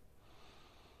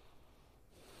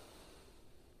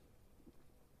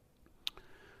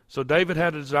 So David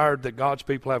had a desire that God's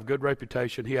people have a good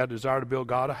reputation. He had a desire to build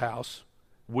God a house.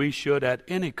 We should, at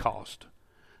any cost,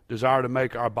 desire to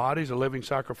make our bodies a living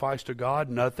sacrifice to God.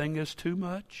 Nothing is too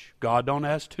much. God don't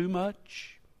ask too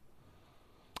much.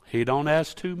 He don't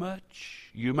ask too much.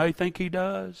 You may think He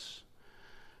does,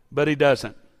 but He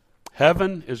doesn't.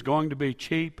 Heaven is going to be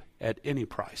cheap at any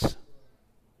price.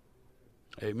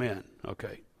 Amen.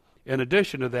 Okay. In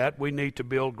addition to that, we need to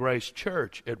build Grace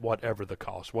Church at whatever the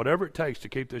cost. Whatever it takes to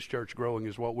keep this church growing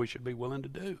is what we should be willing to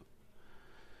do.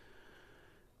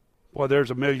 Boy,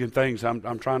 there's a million things.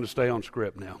 I'm trying to stay on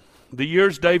script now. The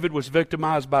years David was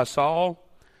victimized by Saul,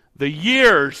 the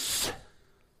years,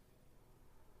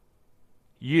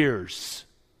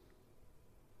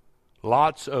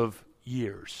 lots of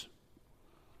years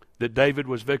that David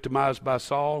was victimized by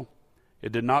Saul,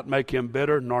 it did not make him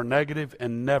bitter nor negative,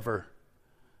 and never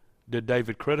did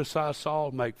David criticize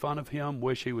Saul, make fun of him,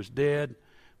 wish he was dead,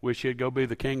 wish he'd go be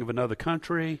the king of another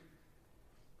country.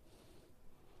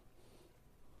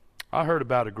 I heard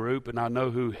about a group, and I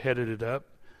know who headed it up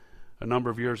a number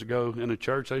of years ago in a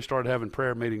church. They started having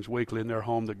prayer meetings weekly in their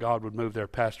home that God would move their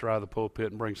pastor out of the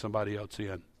pulpit and bring somebody else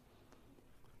in.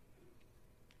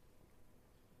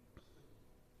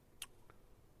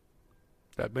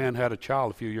 That man had a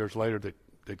child a few years later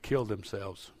that killed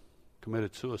themselves,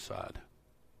 committed suicide.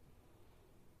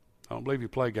 I don't believe you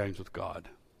play games with God.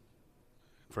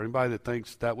 For anybody that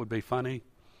thinks that would be funny,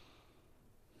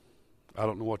 I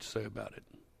don't know what to say about it.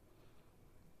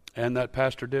 And that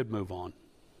pastor did move on.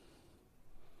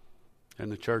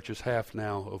 And the church is half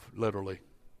now of, literally,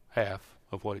 half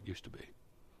of what it used to be.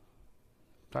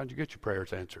 Sometimes you get your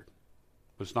prayers answered,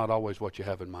 but it's not always what you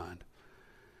have in mind.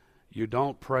 You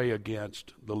don't pray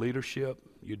against the leadership.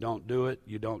 You don't do it.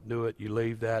 You don't do it. You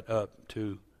leave that up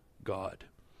to God.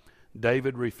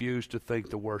 David refused to think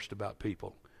the worst about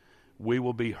people. We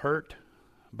will be hurt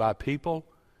by people.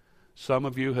 Some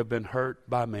of you have been hurt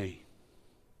by me.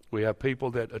 We have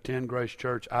people that attend Grace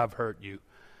Church. I've hurt you.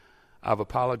 I've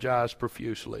apologized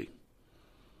profusely.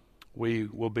 We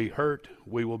will be hurt.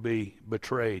 We will be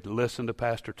betrayed. Listen to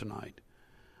Pastor tonight.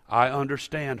 I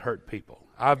understand hurt people.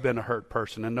 I've been a hurt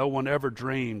person, and no one ever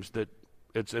dreams that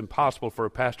it's impossible for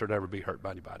a pastor to ever be hurt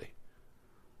by anybody.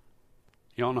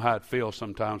 You don't know how it feels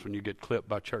sometimes when you get clipped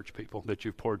by church people that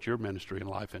you've poured your ministry and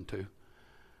life into,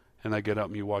 and they get up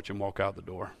and you watch them walk out the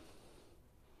door.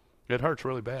 It hurts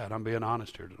really bad. I'm being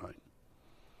honest here tonight.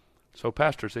 So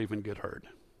pastors even get hurt.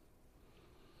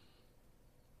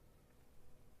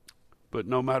 But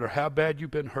no matter how bad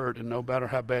you've been hurt and no matter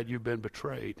how bad you've been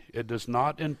betrayed, it does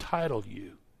not entitle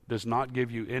you, does not give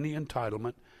you any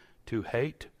entitlement to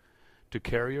hate, to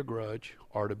carry a grudge,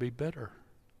 or to be bitter.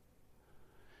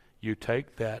 You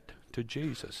take that to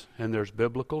Jesus, and there's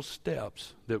biblical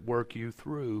steps that work you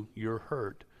through your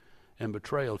hurt and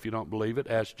betrayal. If you don't believe it,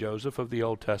 ask Joseph of the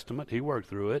Old Testament. He worked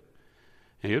through it,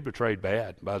 and he was betrayed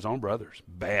bad by his own brothers.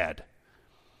 Bad.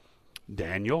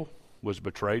 Daniel was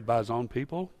betrayed by his own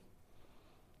people.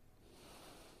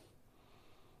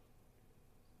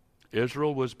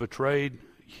 Israel was betrayed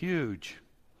huge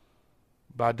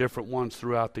by different ones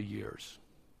throughout the years.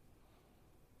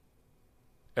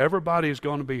 Everybody is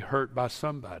going to be hurt by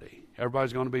somebody.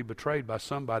 Everybody's going to be betrayed by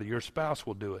somebody. Your spouse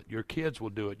will do it. Your kids will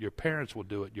do it. Your parents will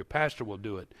do it. Your pastor will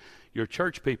do it. Your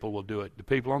church people will do it. The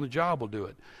people on the job will do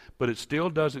it. But it still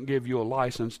doesn't give you a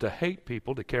license to hate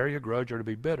people, to carry a grudge, or to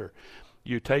be bitter.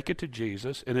 You take it to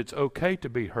Jesus, and it's okay to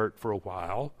be hurt for a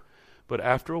while, but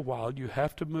after a while you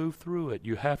have to move through it.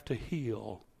 You have to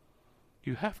heal.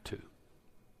 You have to.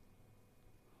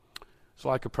 It's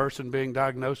like a person being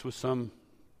diagnosed with some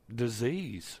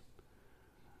disease.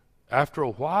 After a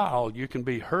while, you can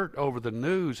be hurt over the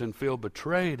news and feel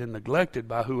betrayed and neglected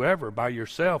by whoever, by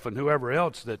yourself and whoever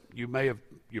else that you may have,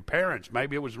 your parents,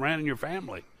 maybe it was ran in your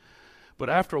family. But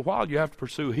after a while, you have to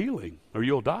pursue healing or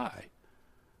you'll die.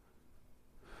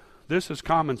 This is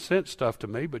common sense stuff to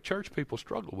me, but church people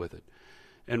struggle with it.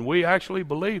 And we actually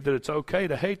believe that it's okay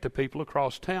to hate the people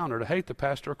across town or to hate the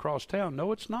pastor across town.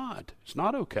 No, it's not. It's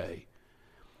not okay.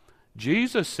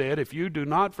 Jesus said, if you do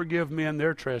not forgive men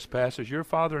their trespasses, your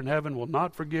Father in heaven will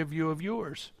not forgive you of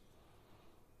yours.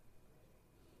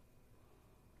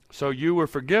 So you were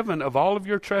forgiven of all of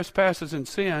your trespasses and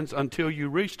sins until you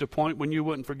reached a point when you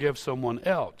wouldn't forgive someone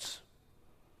else.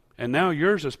 And now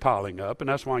yours is piling up, and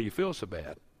that's why you feel so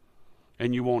bad.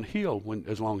 And you won't heal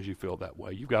as long as you feel that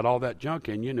way. You've got all that junk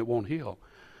in you, and it won't heal.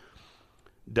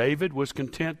 David was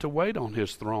content to wait on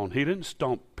his throne. He didn't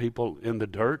stomp people in the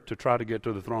dirt to try to get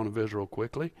to the throne of Israel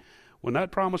quickly. When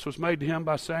that promise was made to him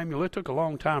by Samuel, it took a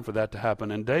long time for that to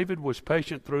happen, and David was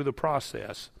patient through the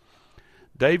process.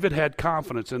 David had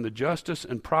confidence in the justice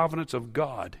and providence of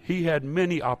God. He had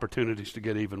many opportunities to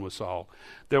get even with Saul.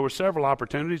 There were several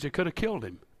opportunities he could have killed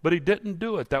him, but he didn't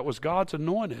do it. That was God's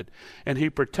anointed, and he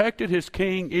protected his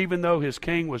king even though his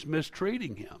king was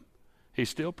mistreating him. He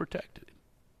still protected him.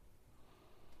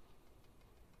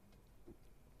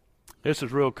 This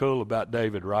is real cool about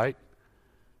David, right?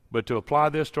 But to apply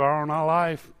this to our own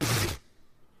life,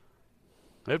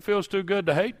 it feels too good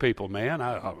to hate people, man.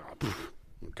 I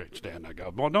can't stand that guy.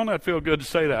 Boy, don't that feel good to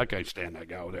say that? I can't stand that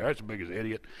guy over there. That's the biggest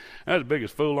idiot. That's the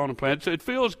biggest fool on the planet. It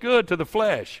feels good to the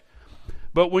flesh.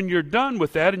 But when you're done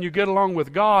with that and you get along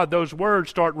with God, those words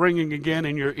start ringing again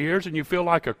in your ears and you feel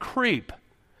like a creep.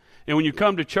 And when you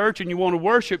come to church and you want to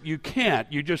worship, you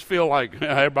can't. You just feel like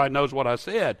everybody knows what I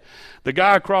said. The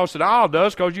guy across the aisle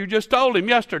does because you just told him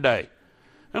yesterday.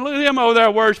 And look at him over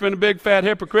there worshiping, a big fat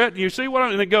hypocrite. And you see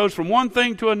what? And it goes from one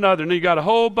thing to another. And you got a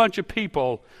whole bunch of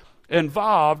people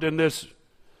involved in this.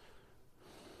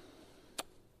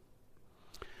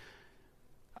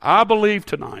 I believe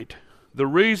tonight the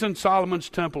reason Solomon's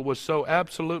temple was so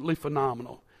absolutely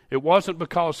phenomenal, it wasn't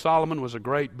because Solomon was a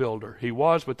great builder. He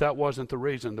was, but that wasn't the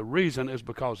reason. The reason is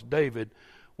because David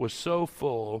was so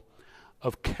full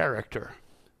of character.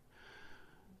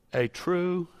 A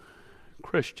true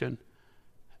Christian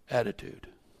attitude.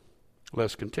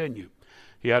 Let's continue.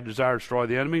 He had a desire to destroy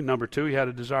the enemy. Number 2, he had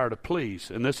a desire to please.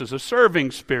 And this is a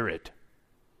serving spirit.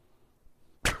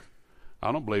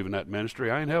 I don't believe in that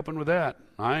ministry. I ain't helping with that.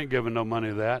 I ain't giving no money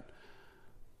to that.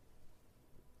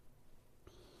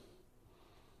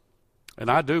 And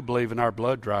I do believe in our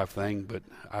blood drive thing, but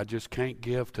I just can't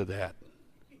give to that.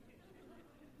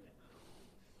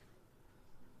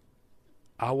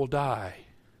 I will die.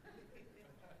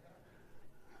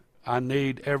 I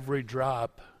need every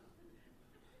drop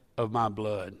of my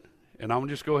blood. And I'm going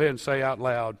to just go ahead and say out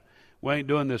loud, we ain't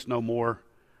doing this no more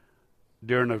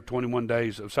during the 21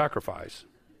 days of sacrifice.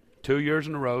 2 years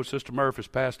in a row, Sister Murph has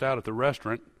passed out at the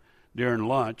restaurant during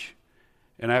lunch,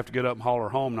 and I have to get up and haul her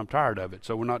home, and I'm tired of it.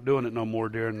 So we're not doing it no more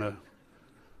during the...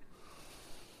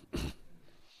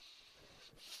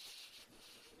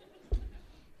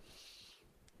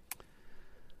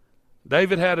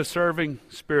 David had a serving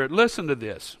spirit. Listen to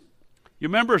this. You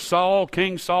remember Saul,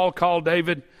 King Saul called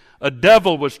David? A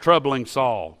devil was troubling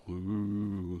Saul.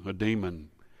 Ooh, a demon.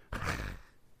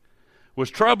 Was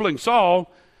troubling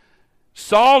Saul.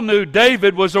 Saul knew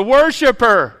David was a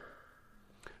worshiper.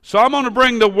 So I'm going to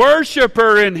bring the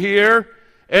worshiper in here,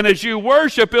 and as you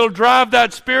worship, he'll drive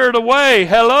that spirit away.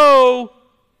 Hello?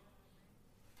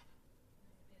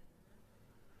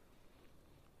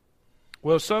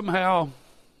 Well, somehow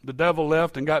the devil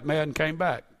left and got mad and came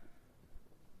back.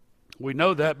 We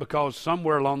know that because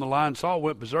somewhere along the line, Saul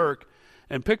went berserk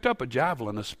and picked up a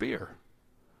javelin, a spear.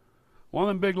 One of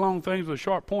them big long things with a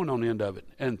sharp point on the end of it,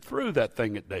 and threw that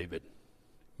thing at David.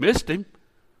 Missed him.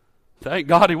 Thank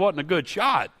God he wasn't a good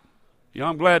shot. You know,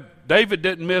 I'm glad David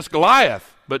didn't miss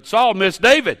Goliath, but Saul missed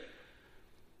David.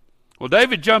 Well,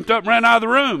 David jumped up and ran out of the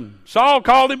room. Saul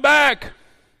called him back.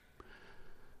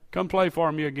 Come play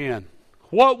for me again.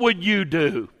 What would you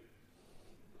do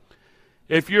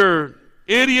if your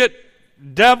idiot,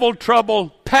 devil trouble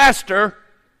pastor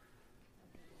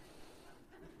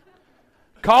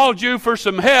called you for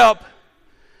some help,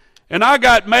 and I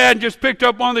got mad and just picked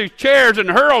up one of these chairs and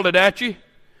hurled it at you,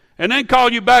 and then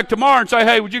called you back tomorrow and say,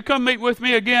 hey, would you come meet with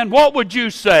me again? What would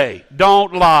you say?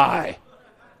 Don't lie.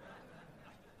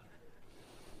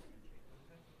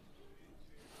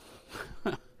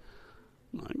 I'm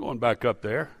going back up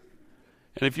there.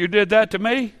 And if you did that to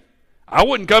me, I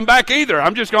wouldn't come back either.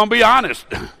 I'm just going to be honest.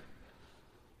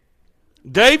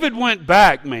 David went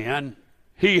back, man.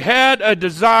 He had a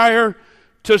desire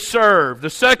to serve. The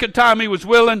second time he was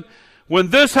willing. When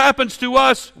this happens to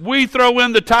us, we throw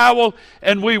in the towel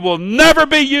and we will never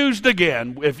be used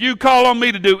again. If you call on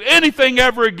me to do anything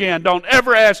ever again, don't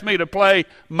ever ask me to play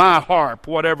my harp,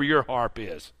 whatever your harp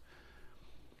is.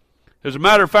 As a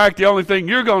matter of fact, the only thing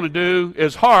you're going to do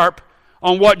is harp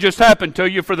on what just happened to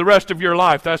you for the rest of your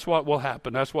life. That's what will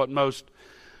happen. That's what most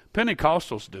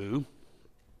Pentecostals do.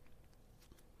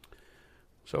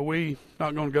 So we're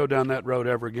not going to go down that road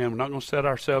ever again. We're not going to set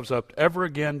ourselves up ever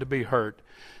again to be hurt.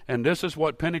 And this is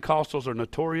what Pentecostals are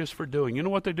notorious for doing. You know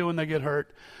what they do when they get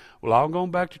hurt? Well, I'm going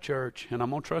back to church, and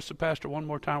I'm going to trust the pastor one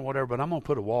more time, whatever, but I'm going to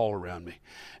put a wall around me.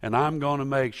 And I'm going to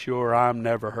make sure I'm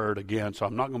never hurt again. So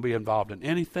I'm not going to be involved in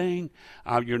anything.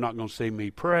 You're not going to see me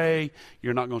pray.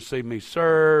 You're not going to see me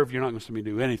serve. You're not going to see me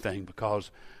do anything because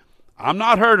I'm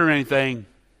not hurt or anything.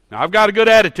 Now, I've got a good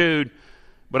attitude,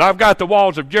 but I've got the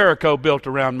walls of Jericho built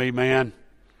around me, man.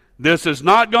 This is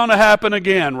not going to happen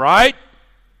again, right?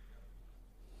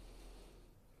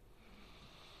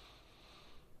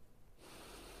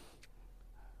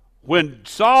 When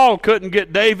Saul couldn't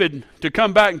get David to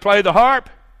come back and play the harp,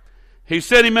 he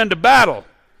sent him into battle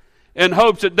in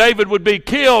hopes that David would be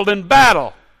killed in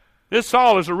battle. This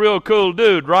Saul is a real cool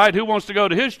dude, right? Who wants to go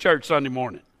to his church Sunday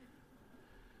morning?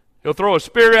 He'll throw a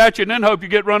spear at you and then hope you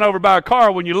get run over by a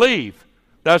car when you leave.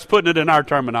 That's putting it in our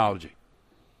terminology.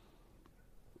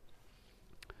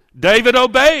 David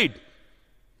obeyed.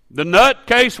 The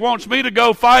nutcase wants me to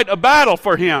go fight a battle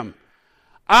for him.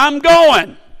 I'm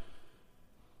going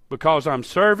because I'm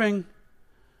serving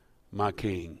my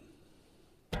king.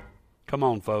 Come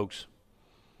on, folks.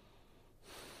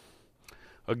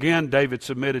 Again, David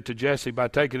submitted to Jesse by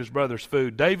taking his brother's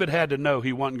food. David had to know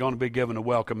he wasn't going to be given a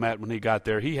welcome mat when he got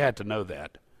there. He had to know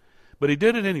that. But he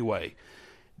did it anyway.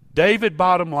 David,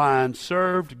 bottom line,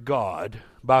 served God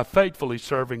by faithfully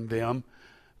serving them,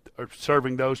 or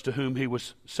serving those to whom he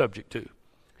was subject to.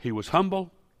 He was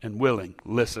humble and willing.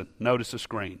 Listen, notice the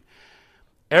screen.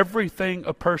 Everything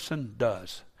a person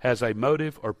does has a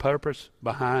motive or purpose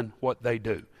behind what they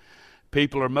do.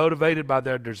 People are motivated by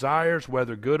their desires,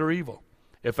 whether good or evil.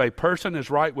 If a person is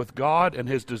right with God and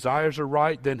his desires are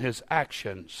right, then his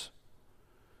actions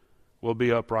will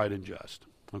be upright and just.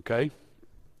 Okay? Is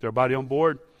everybody on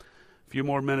board? A few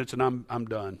more minutes and I'm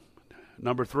done.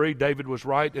 Number 3, David was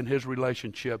right in his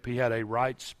relationship. He had a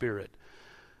right spirit.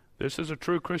 This is a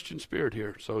true Christian spirit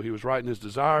here. So he was right in his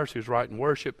desires. He was right in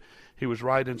worship. He was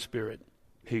right in spirit.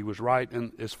 He was right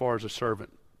in, as far as a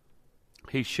servant.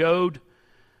 He showed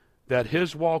that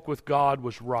his walk with God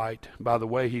was right by the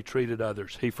way he treated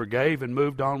others. He forgave and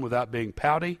moved on without being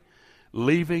pouty,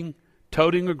 leaving,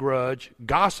 toting a grudge,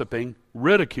 gossiping,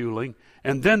 ridiculing,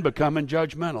 and then becoming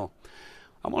judgmental.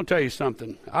 I'm going to tell you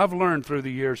something. I've learned through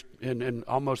the years, in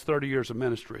almost 30 years of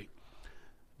ministry,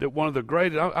 that one of the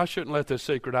greatest, I shouldn't let this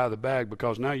secret out of the bag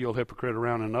because now you'll hypocrite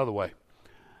around in another way.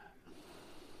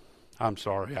 I'm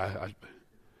sorry.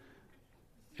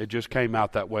 It just came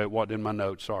out that way. It wasn't in my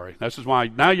notes. Sorry. This is why,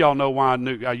 now y'all know why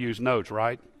I use notes,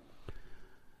 right?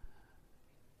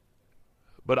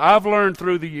 But I've learned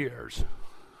through the years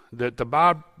that the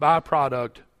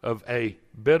byproduct of a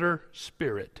bitter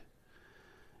spirit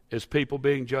is people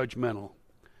being judgmental.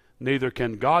 Neither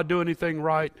can God do anything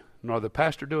right, nor the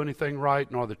pastor do anything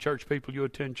right, nor the church people you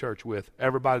attend church with.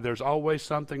 Everybody, there's always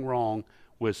something wrong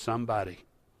with somebody.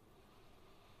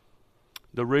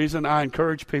 The reason I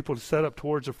encourage people to set up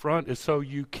towards the front is so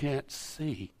you can't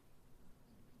see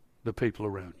the people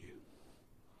around you.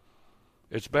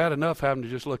 It's bad enough having to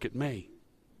just look at me.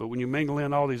 But when you mingle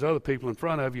in all these other people in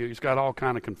front of you, it's got all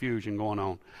kind of confusion going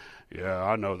on. Yeah,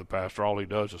 I know the pastor, all he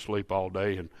does is sleep all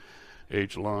day and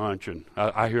eats lunch. And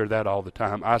I hear that all the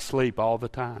time. I sleep all the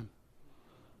time.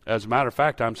 As a matter of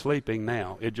fact, I'm sleeping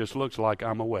now. It just looks like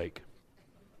I'm awake.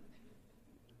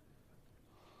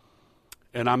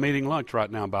 And I'm eating lunch right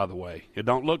now, by the way. It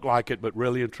don't look like it, but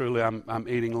really and truly, I'm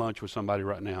eating lunch with somebody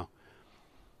right now.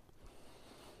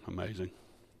 Amazing.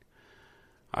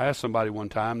 I asked somebody one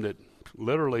time that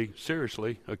literally,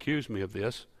 seriously accused me of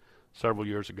this several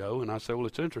years ago, and I said, well,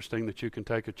 it's interesting that you can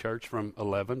take a church from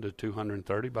 11 to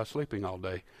 230 by sleeping all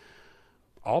day.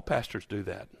 All pastors do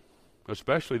that,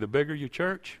 especially the bigger your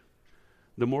church,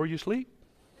 the more you sleep.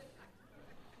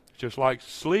 Just like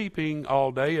sleeping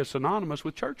all day is synonymous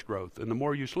with church growth. And the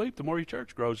more you sleep, the more your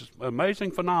church grows. It's an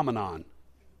amazing phenomenon.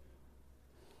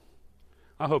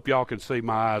 I hope y'all can see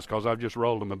my eyes because I've just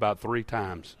rolled them about 3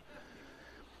 times.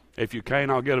 If you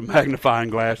can't, I'll get a magnifying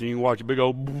glass and you can watch a big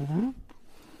old...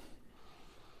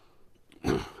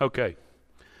 Okay.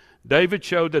 David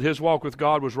showed that his walk with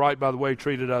God was right by the way he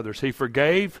treated others. He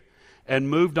forgave and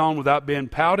moved on without being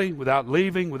pouty, without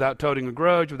leaving, without toting a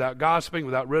grudge, without gossiping,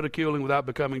 without ridiculing, without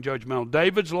becoming judgmental.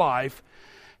 David's life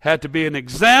had to be an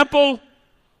example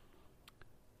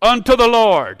unto the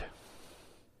Lord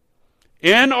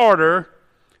in order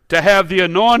to have the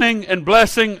anointing and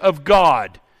blessing of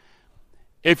God.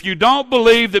 If you don't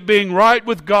believe that being right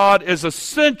with God is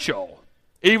essential,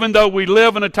 even though we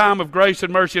live in a time of grace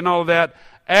and mercy and all of that,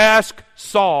 ask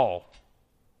Saul.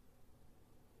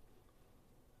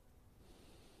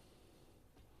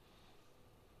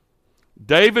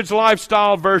 David's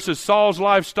lifestyle versus Saul's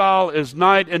lifestyle is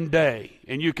night and day.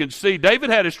 And you can see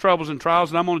David had his troubles and trials,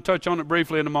 and I'm going to touch on it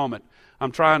briefly in a moment.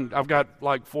 I've got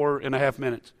like 4.5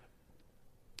 minutes.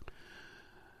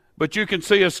 But you can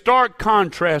see a stark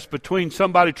contrast between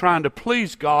somebody trying to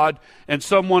please God and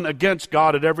someone against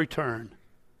God at every turn.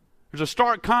 There's a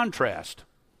stark contrast.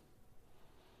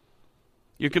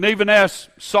 You can even ask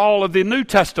Saul of the New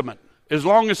Testament. As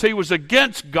long as he was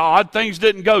against God, things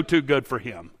didn't go too good for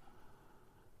him.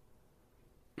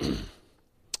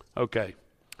 Okay.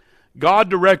 God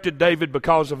directed David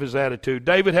because of his attitude.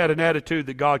 David had an attitude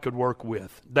that God could work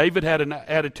with. David had an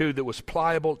attitude that was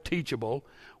pliable, teachable,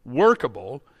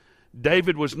 workable.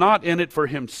 David was not in it for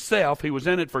himself. He was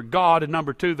in it for God. And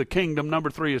number 2, the kingdom. Number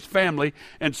 3, his family.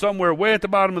 And somewhere way at the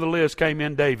bottom of the list came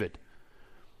in David.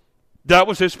 That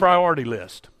was his priority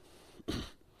list.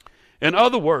 In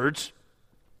other words,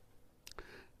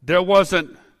 There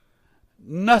wasn't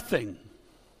nothing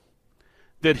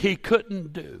that he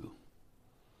couldn't do.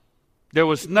 There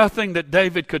was nothing that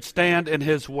David could stand in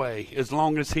his way as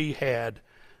long as he had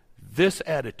this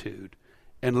attitude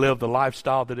and lived the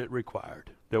lifestyle that it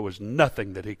required. There was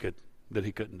nothing that he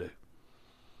couldn't do.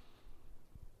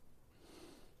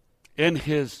 In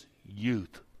his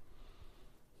youth,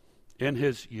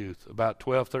 about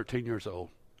 12, 13 years old,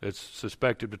 it's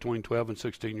suspected between 12 and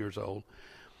 16 years old,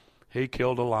 he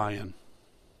killed a lion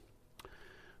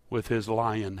with his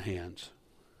lion hands.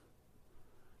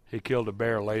 He killed a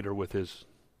bear later with his...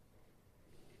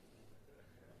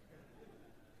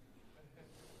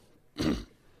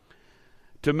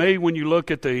 To me, when you look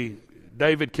at the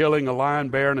David killing a lion,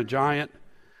 bear, and a giant,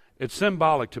 it's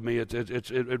symbolic to me.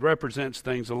 It represents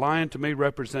things. The lion, to me,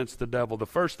 represents the devil. The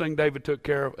first thing David took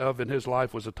care of in his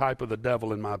life was a type of the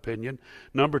devil, in my opinion.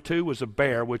 Number 2 was a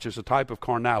bear, which is a type of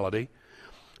carnality.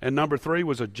 And number 3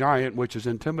 was a giant, which is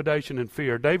intimidation and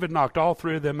fear. David knocked all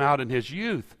 3 of them out in his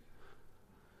youth.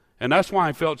 And that's why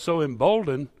he felt so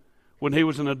emboldened when he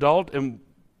was an adult and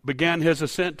began his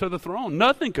ascent to the throne.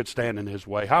 Nothing could stand in his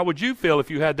way. How would you feel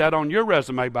if you had that on your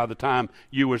resume by the time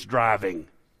you was driving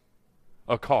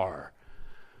a car?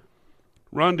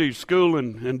 Run to school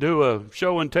and do a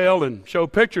show and tell and show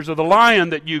pictures of the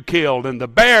lion that you killed and the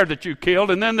bear that you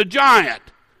killed and then the giant.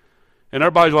 And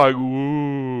everybody's like,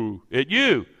 ooh, at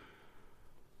you.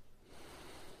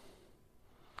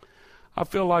 I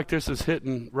feel like this is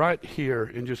hitting right here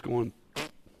and just going,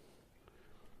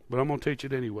 but I'm going to teach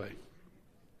it anyway.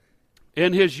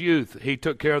 In his youth, he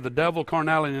took care of the devil,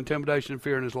 carnality, intimidation, and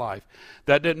fear in his life.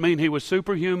 That didn't mean he was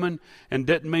superhuman and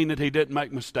didn't mean that he didn't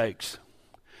make mistakes.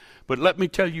 But let me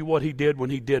tell you what he did when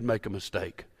he did make a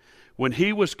mistake. When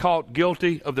he was caught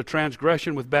guilty of the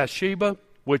transgression with Bathsheba,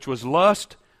 which was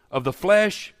lust of the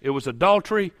flesh, it was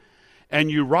adultery, and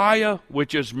Uriah,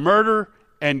 which is murder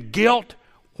and guilt,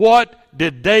 what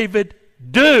did David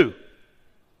do?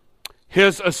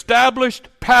 His established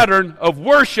pattern of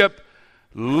worship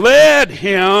led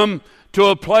him to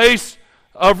a place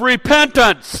of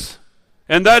repentance.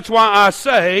 And that's why I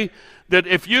say that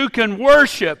if you can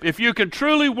worship, if you can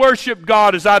truly worship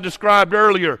God as I described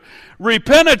earlier,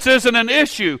 repentance isn't an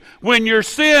issue when your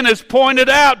sin is pointed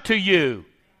out to you.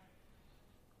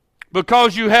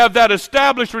 Because you have that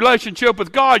established relationship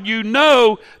with God, you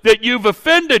know that you've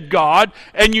offended God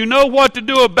and you know what to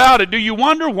do about it. Do you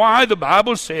wonder why the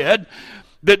Bible said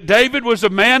that David was a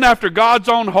man after God's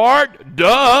own heart?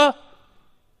 Duh.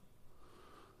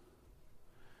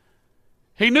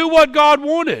 He knew what God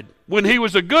wanted when he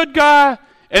was a good guy,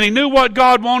 and he knew what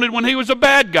God wanted when he was a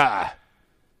bad guy.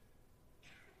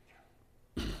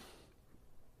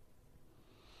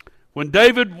 When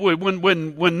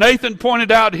Nathan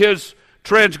pointed out his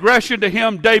transgression to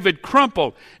him, David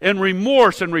crumpled in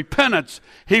remorse and repentance.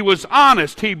 He was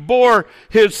honest. He bore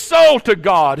his soul to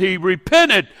God. He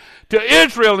repented to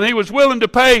Israel, and he was willing to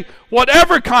pay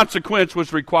whatever consequence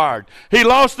was required. He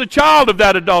lost the child of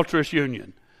that adulterous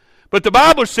union. But the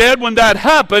Bible said when that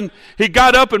happened, he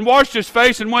got up and washed his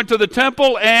face and went to the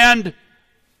temple and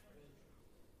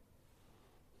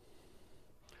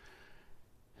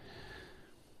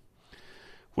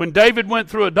when David went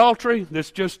through adultery, this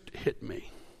just hit me.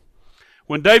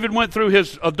 When David went through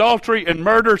his adultery and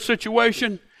murder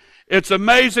situation, it's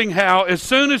amazing how as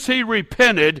soon as he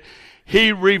repented,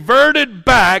 he reverted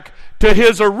back to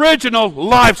his original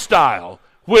lifestyle,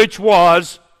 which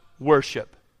was worship.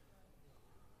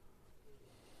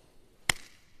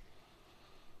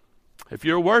 If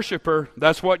you're a worshiper,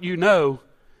 that's what you know,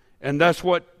 and that's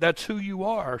who you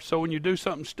are. So when you do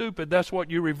something stupid, that's what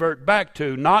you revert back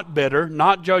to. Not bitter,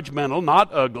 not judgmental, not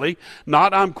ugly,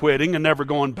 not I'm quitting and never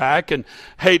going back and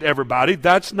hate everybody.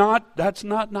 That's not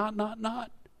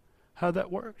how that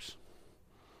works.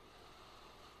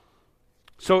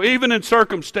 So even in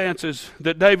circumstances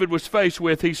that David was faced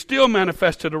with, he still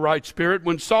manifested a right spirit.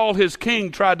 When Saul, his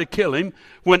king, tried to kill him,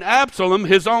 when Absalom,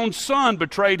 his own son,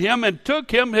 betrayed him and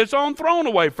took his own throne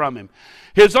away from him.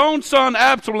 His own son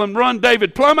Absalom run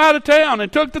David plumb out of town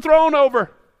and took the throne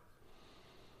over.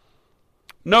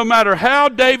 No matter how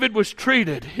David was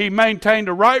treated, he maintained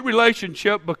a right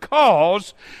relationship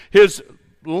because his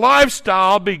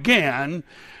lifestyle began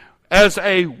as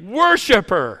a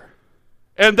worshiper.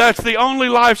 And that's the only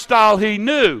lifestyle he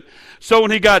knew. So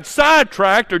when he got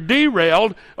sidetracked or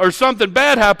derailed or something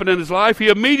bad happened in his life, he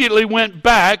immediately went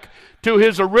back to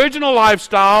his original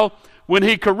lifestyle when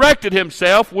he corrected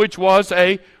himself, which was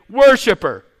a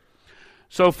worshiper.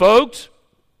 So folks,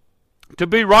 to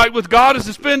be right with God is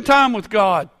to spend time with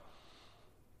God.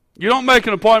 You don't make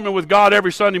an appointment with God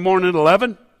every Sunday morning at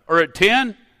 11 or at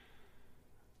 10.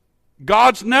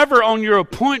 God's never on your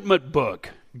appointment book.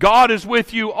 God is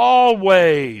with you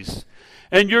always.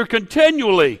 And you're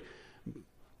continually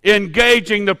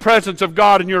engaging the presence of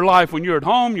God in your life. When you're at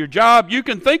home, your job, you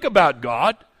can think about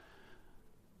God.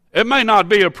 It may not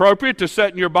be appropriate to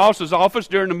sit in your boss's office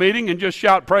during the meeting and just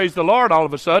shout, "Praise the Lord," all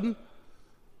of a sudden.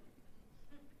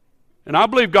 And I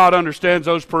believe God understands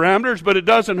those parameters, but it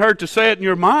doesn't hurt to say it in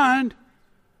your mind.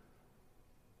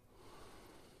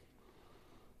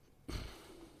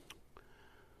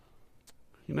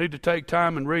 You need to take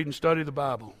time and read and study the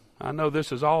Bible. I know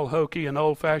this is all hokey and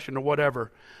old-fashioned or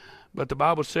whatever, but the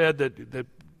Bible said that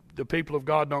the people of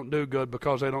God don't do good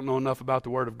because they don't know enough about the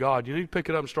Word of God. You need to pick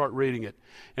it up and start reading it.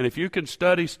 And if you can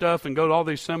study stuff and go to all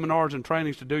these seminars and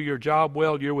trainings to do your job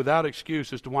well, you're without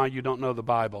excuse as to why you don't know the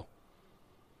Bible.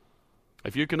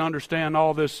 If you can understand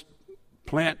all this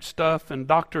plant stuff and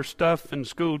doctor stuff and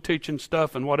school teaching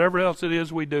stuff and whatever else it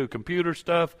is we do, computer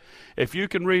stuff, if you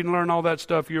can read and learn all that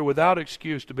stuff, you're without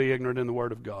excuse to be ignorant in the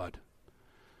Word of God.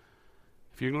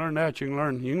 If you can learn that, you can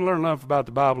learn enough about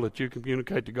the Bible that you can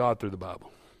communicate to God through the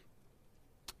Bible.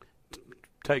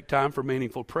 Take time for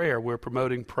meaningful prayer. We're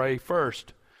promoting pray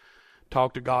first.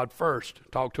 Talk to God first.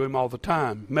 Talk to Him all the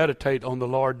time. Meditate on the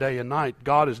Lord day and night.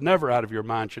 God is never out of your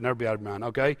mind, should never be out of your mind,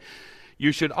 okay?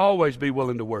 You should always be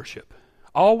willing to worship.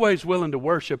 Always willing to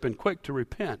worship and quick to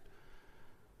repent.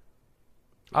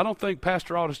 I don't think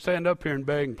pastor ought to stand up here and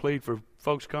beg and plead for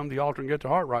folks to come to the altar and get their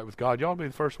heart right with God. You ought to be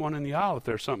the first one in the aisle if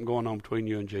there's something going on between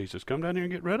you and Jesus. Come down here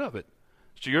and get rid of it.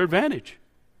 It's to your advantage.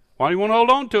 Why do you want to hold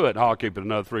on to it? Oh, I'll keep it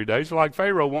another 3 days. Like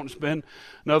Pharaoh wanting to spend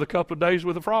another couple of days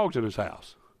with the frogs in his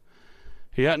house.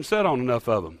 He hadn't sat on enough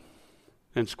of them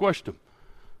and squished them.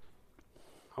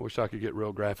 I wish I could get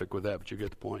real graphic with that, but you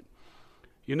get the point.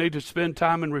 You need to spend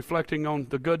time in reflecting on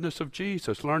the goodness of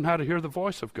Jesus. Learn how to hear the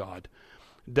voice of God.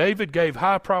 David gave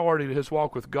high priority to his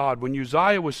walk with God. When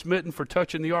Uzziah was smitten for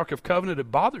touching the Ark of Covenant,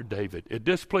 it bothered David. It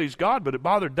displeased God, but it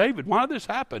bothered David. Why did this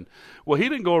happen? Well, he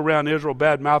didn't go around Israel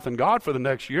bad-mouthing God for the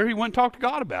next year. He went and talked to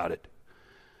God about it.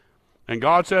 And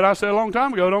God said, I said a long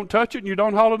time ago, don't touch it and you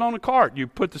don't haul it on a cart. You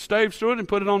put the staves through it and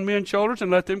put it on men's shoulders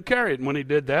and let them carry it. And when he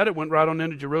did that, it went right on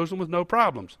into Jerusalem with no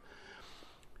problems.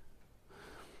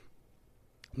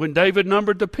 When David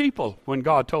numbered the people, when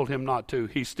God told him not to,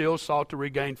 he still sought to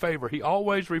regain favor. He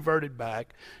always reverted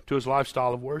back to his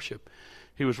lifestyle of worship.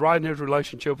 He was right in his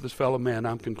relationship with his fellow man.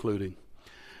 I'm concluding.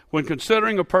 When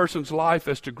considering a person's life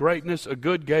as to greatness, a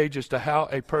good gauge as to how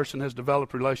a person has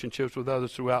developed relationships with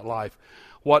others throughout life.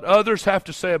 What others have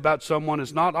to say about someone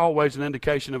is not always an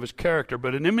indication of his character,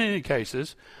 but in many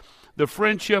cases, the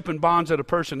friendship and bonds that a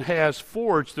person has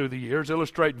forged through the years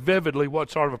illustrate vividly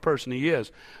what sort of a person he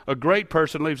is. A great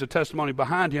person leaves a testimony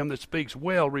behind him that speaks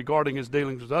well regarding his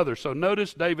dealings with others. So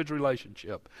notice David's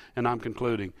relationship, and I'm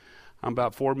concluding. I'm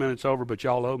about 4 minutes over, but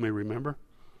y'all owe me, remember?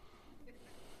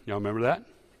 Y'all remember that?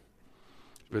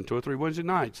 It's been 2 or 3 Wednesday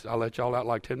nights. I let y'all out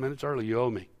like 10 minutes early. You owe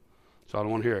me. So I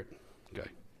don't want to hear it. Okay.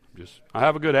 I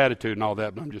have a good attitude and all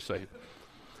that, but I'm just saying.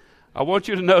 I want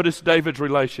you to notice David's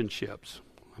relationships.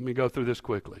 Let me go through this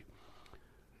quickly.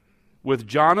 With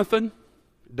Jonathan,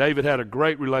 David had a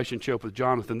great relationship with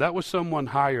Jonathan. That was someone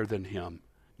higher than him.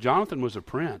 Jonathan was a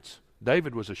prince.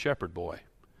 David was a shepherd boy.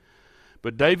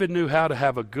 But David knew how to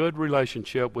have a good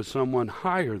relationship with someone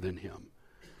higher than him.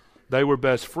 They were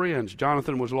best friends.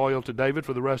 Jonathan was loyal to David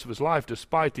for the rest of his life,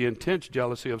 despite the intense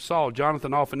jealousy of Saul.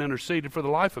 Jonathan often interceded for the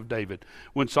life of David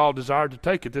when Saul desired to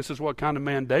take it. This is what kind of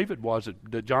man David was,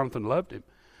 that Jonathan loved him.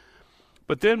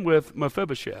 But then with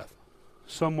Mephibosheth,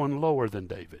 someone lower than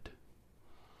David.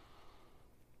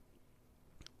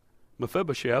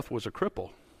 Mephibosheth was a cripple.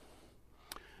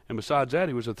 And besides that,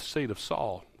 he was at the seat of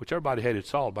Saul, which everybody hated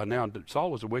Saul by now.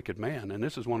 Saul was a wicked man, and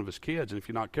this is one of his kids. And if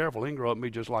you're not careful, he can grow up and be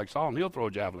just like Saul, and he'll throw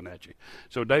a javelin at you.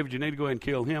 So, David, you need to go ahead and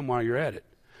kill him while you're at it.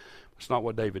 That's not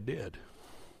what David did.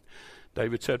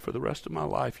 David said, for the rest of my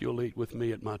life, you'll eat with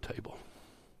me at my table.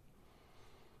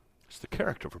 It's the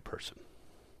character of a person.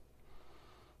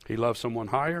 He loved someone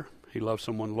higher. He loved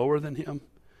someone lower than him.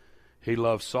 He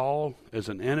loved Saul as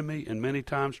an enemy and many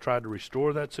times tried to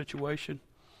restore that situation.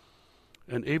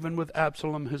 And even with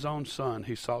Absalom, his own son,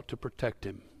 he sought to protect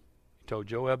him. He told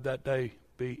Joab that day,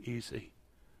 be easy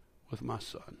with my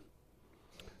son.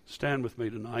 Stand with me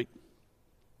tonight.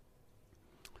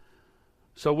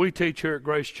 So we teach here at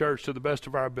Grace Church to the best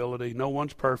of our ability. No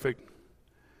one's perfect.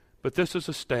 But this is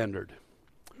a standard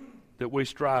that we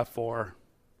strive for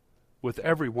with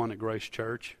everyone at Grace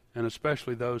Church, and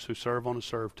especially those who serve on a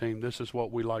serve team. This is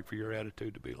what we like for your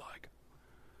attitude to be like.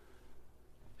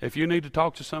 If you need to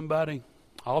talk to somebody,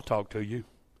 I'll talk to you.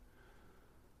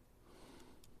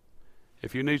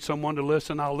 If you need someone to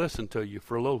listen, I'll listen to you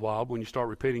for a little while. When you start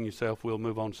repeating yourself, we'll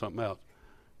move on to something else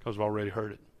because I've already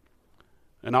heard it.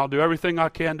 And I'll do everything I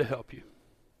can to help you,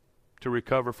 to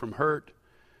recover from hurt,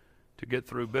 to get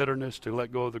through bitterness, to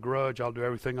let go of the grudge. I'll do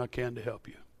everything I can to help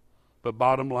you. But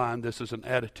bottom line, this is an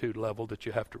attitude level that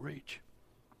you have to reach.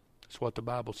 It's what the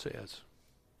Bible says.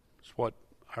 It's what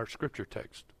our scripture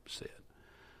text said.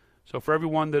 So for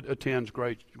everyone that attends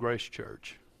Grace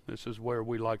Church, this is where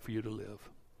we like for you to live.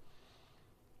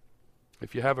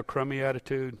 If you have a crummy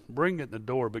attitude, bring it in the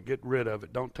door, but get rid of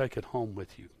it. Don't take it home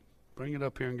with you. Bring it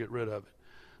up here and get rid of it.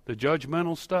 The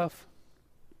judgmental stuff,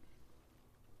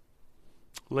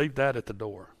 leave that at the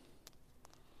door.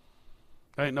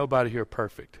 There ain't nobody here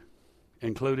perfect,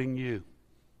 including you.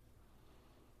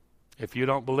 If you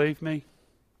don't believe me,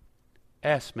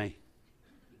 ask me.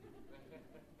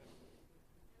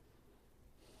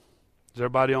 Is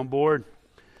everybody on board?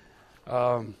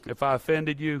 If I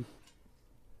offended you,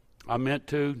 I meant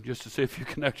to, just to see if you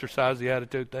can exercise the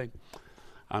attitude thing.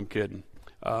 I'm kidding.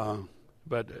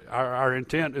 But our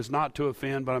intent is not to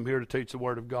offend, but I'm here to teach the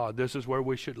Word of God. This is where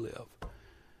we should live.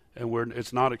 And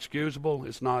it's not excusable.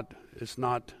 It's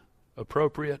not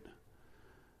appropriate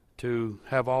to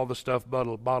have all the stuff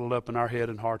bottled up in our head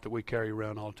and heart that we carry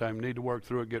around all the time. We need to work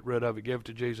through it, get rid of it, give it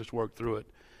to Jesus, work through it,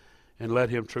 and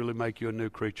let Him truly make you a new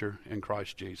creature in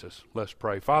Christ Jesus. Let's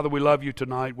pray. Father, we love you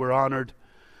tonight. We're honored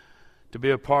to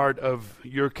be a part of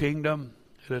your kingdom.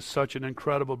 It is such an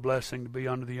incredible blessing to be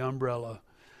under the umbrella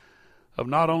of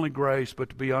not only grace, but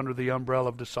to be under the umbrella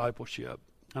of discipleship.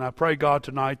 And I pray, God,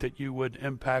 tonight that you would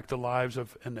impact the lives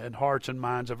of and hearts and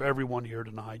minds of everyone here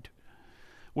tonight.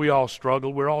 We all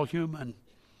struggle. We're all human.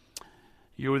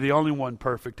 You are the only one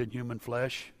perfect in human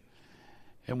flesh.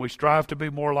 And we strive to be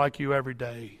more like you every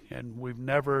day. And we've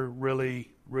never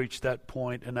really reached that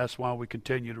point, and that's why we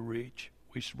continue to reach.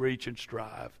 We reach and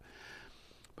strive.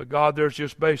 But God, there's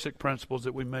just basic principles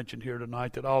that we mentioned here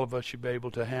tonight that all of us should be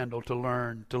able to handle, to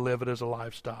learn, to live it as a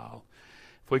lifestyle.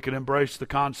 If we can embrace the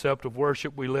concept of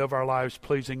worship, we live our lives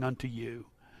pleasing unto you,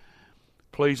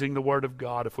 pleasing the Word of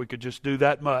God. If we could just do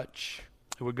that much,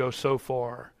 it would go so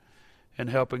far in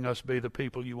helping us be the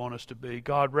people you want us to be.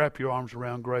 God, wrap your arms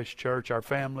around Grace Church, our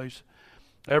families,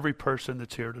 every person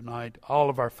that's here tonight, all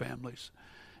of our families,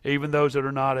 even those that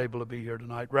are not able to be here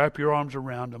tonight. Wrap your arms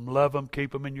around them, love them,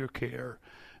 keep them in your care.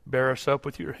 Bear us up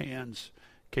with your hands.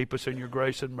 Keep us in your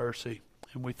grace and mercy.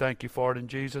 And we thank you for it in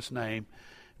Jesus' name.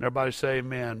 And everybody say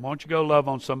amen. Won't you go love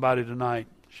on somebody tonight?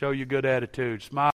 Show you good attitude. Smile.